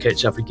happy to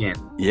catch up again.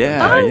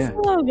 Yeah,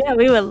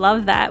 we would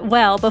love that.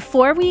 Well,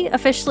 before we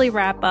officially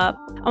wrap up,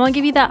 I want to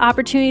give you that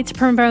opportunity to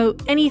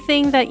promote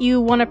anything that you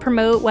want to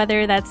promote,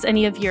 whether that's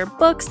any of your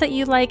books that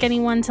you'd like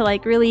anyone to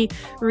like really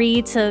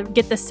read to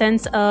get the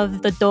sense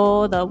of the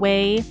do, the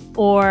way,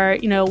 or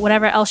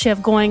whatever else you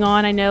have going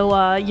on. I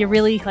know you're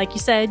really, like you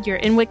said, you're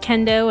in with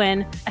Kendo,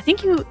 and I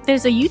think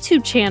there's a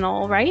YouTube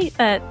channel, right,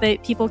 that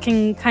people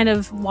can kind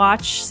of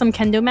watch some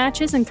Kendo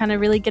matches and kind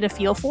of really get a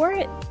feel for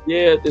it.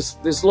 Yeah,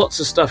 there's lots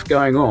of stuff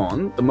going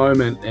on at the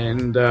moment,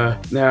 and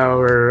now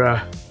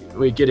we're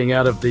getting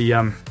out of the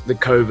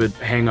COVID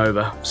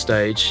hangover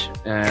stage,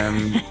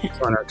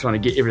 trying to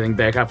get everything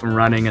back up and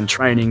running, and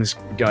training's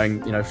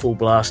going full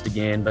blast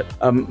again. But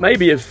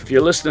maybe if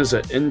your listeners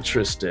are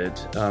interested,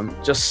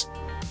 just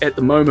at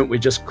the moment we're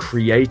just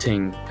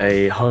creating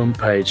a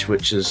homepage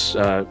which is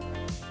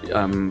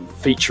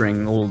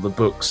featuring all the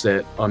books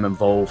that I'm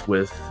involved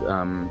with,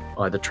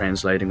 either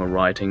translating or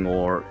writing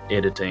or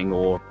editing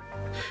or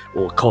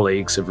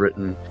colleagues have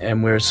written,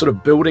 and we're sort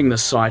of building the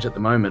site at the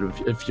moment.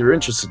 If you're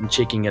interested in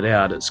checking it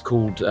out, it's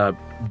called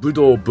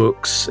Budo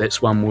Books,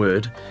 that's one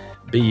word,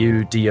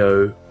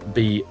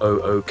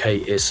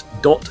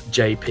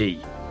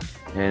 budobooks.jp.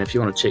 And if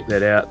you want to check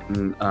that out,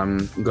 and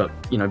we've got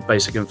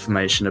basic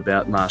information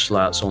about martial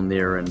arts on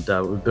there, and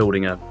we're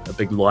building a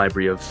big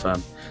library of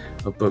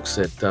books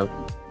that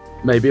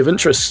may be of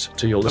interest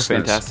to your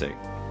listeners. Fantastic.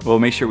 We'll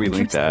make sure we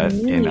link that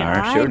in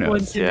our show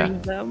notes.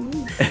 Read them.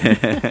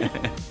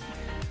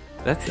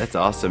 That's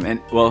awesome. And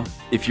well,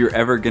 if you're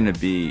ever going to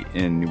be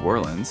in New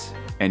Orleans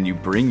and you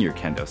bring your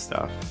Kendo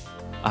stuff,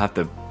 I'll have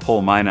to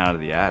pull mine out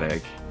of the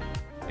attic.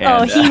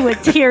 And, he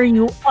would tear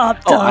you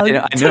up, Doug.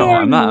 I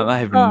know. I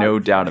have no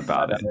doubt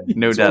about it.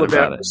 No doubt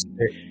about it.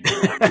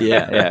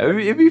 Yeah.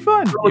 It'd be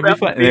fun. And then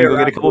we'll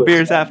get a couple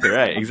beers after.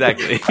 Right,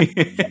 exactly.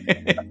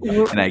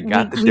 And I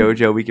got the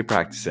dojo we could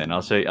practice in.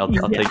 I'll show you. I'll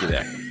take you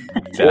there.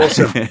 So.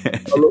 Awesome.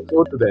 I look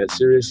forward to that.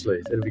 Seriously,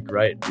 that'd be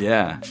great.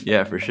 Yeah,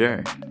 for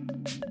sure.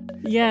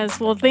 Yes,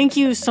 well, thank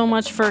you so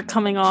much for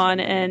coming on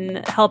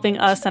and helping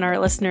us and our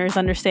listeners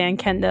understand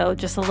Kendo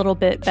just a little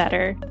bit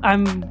better.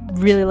 I'm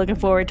really looking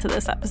forward to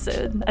this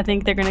episode. I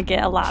think they're going to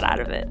get a lot out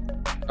of it.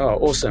 Oh,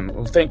 awesome.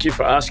 Well, thank you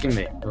for asking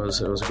me. It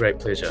was a great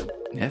pleasure.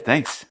 Yeah,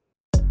 thanks.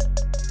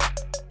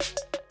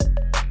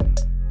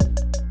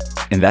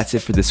 And that's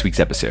it for this week's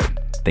episode.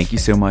 Thank you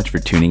so much for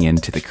tuning in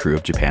to the Crew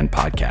of Japan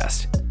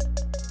podcast.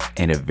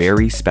 And a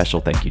very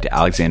special thank you to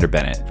Alexander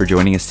Bennett for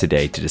joining us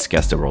today to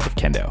discuss the world of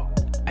Kendo.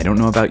 I don't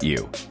know about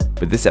you,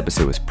 but this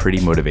episode was pretty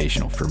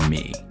motivational for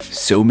me.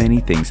 So many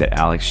things that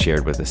Alex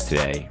shared with us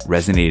today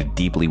resonated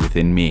deeply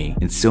within me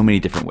in so many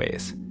different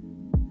ways.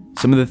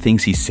 Some of the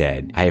things he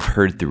said I have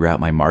heard throughout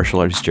my martial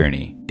arts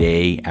journey,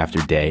 day after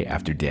day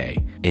after day.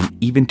 And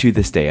even to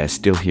this day, I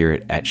still hear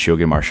it at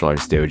Shogun Martial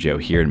Arts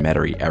Dojo here in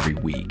Metairie every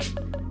week.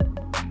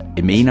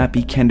 It may not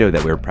be Kendo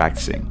that we're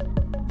practicing.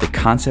 The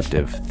concept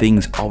of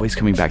things always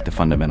coming back to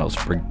fundamentals,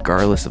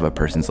 regardless of a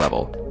person's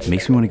level,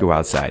 makes me want to go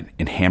outside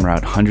and hammer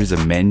out hundreds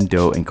of men,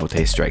 do, and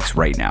kote strikes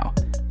right now.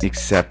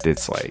 Except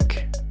it's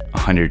like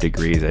 100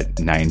 degrees at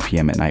 9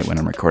 p.m. at night when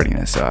I'm recording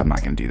this, so I'm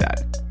not going to do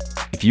that.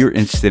 If you're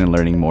interested in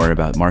learning more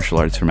about martial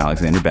arts from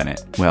Alexander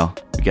Bennett, well,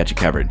 we got you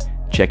covered.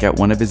 Check out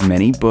one of his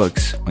many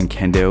books on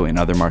Kendo and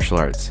other martial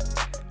arts.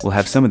 We'll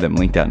have some of them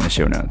linked out in the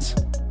show notes.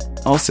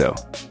 Also,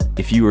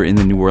 if you are in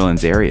the New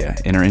Orleans area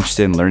and are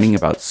interested in learning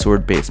about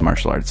sword-based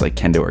martial arts like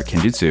Kendo or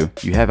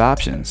Kenjutsu, you have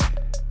options.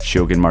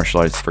 Shogun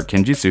Martial Arts for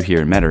Kenjutsu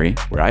here in Metairie,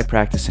 where I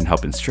practice and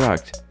help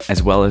instruct,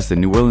 as well as the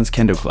New Orleans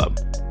Kendo Club.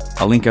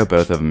 I'll link out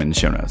both of them in the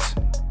show notes.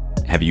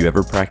 Have you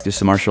ever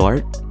practiced a martial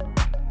art?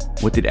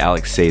 What did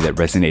Alex say that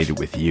resonated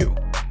with you?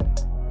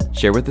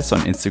 Share with us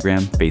on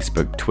Instagram,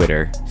 Facebook,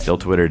 Twitter, still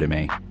Twitter to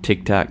me,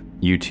 TikTok,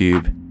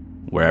 YouTube,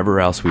 wherever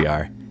else we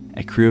are,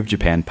 at Crew of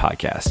Japan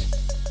Podcast.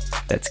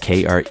 That's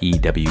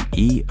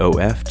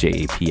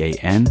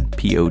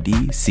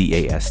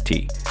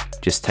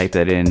KREWEOFJAPANPODCAST. Just type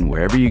that in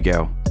wherever you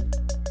go.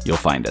 You'll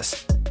find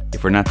us.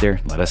 If we're not there,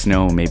 let us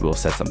know. Maybe we'll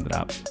set something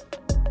up.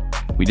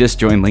 We just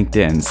joined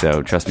LinkedIn,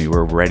 so trust me,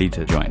 we're ready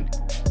to join.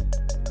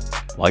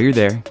 While you're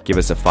there, give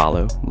us a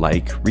follow,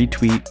 like,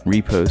 retweet,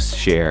 repost,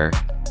 share,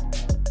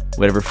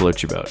 whatever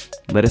floats your boat.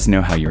 Let us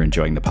know how you're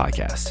enjoying the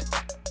podcast.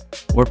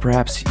 Or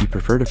perhaps you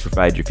prefer to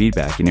provide your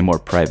feedback in a more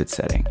private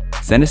setting.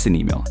 Send us an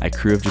email at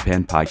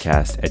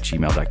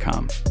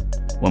crewofjapanpodcast@gmail.com.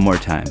 One more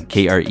time,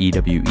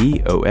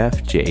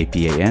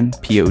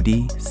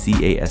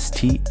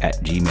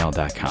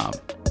 KREWEOFJAPANPODCAST@gmail.com.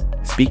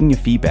 Speaking of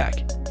feedback,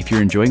 if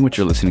you're enjoying what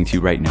you're listening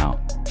to right now,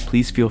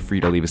 please feel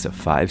free to leave us a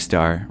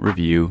 5-star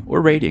review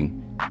or rating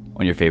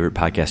on your favorite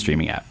podcast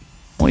streaming app.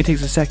 Only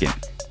takes a second.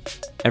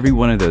 Every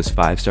one of those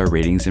 5-star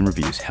ratings and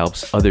reviews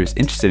helps others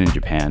interested in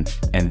Japan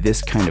and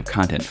this kind of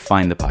content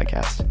find the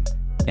podcast.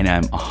 And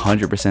I'm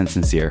 100%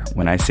 sincere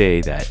when I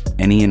say that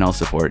any and all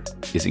support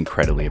is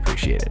incredibly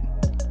appreciated.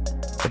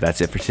 But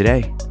that's it for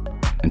today.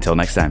 Until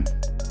next time.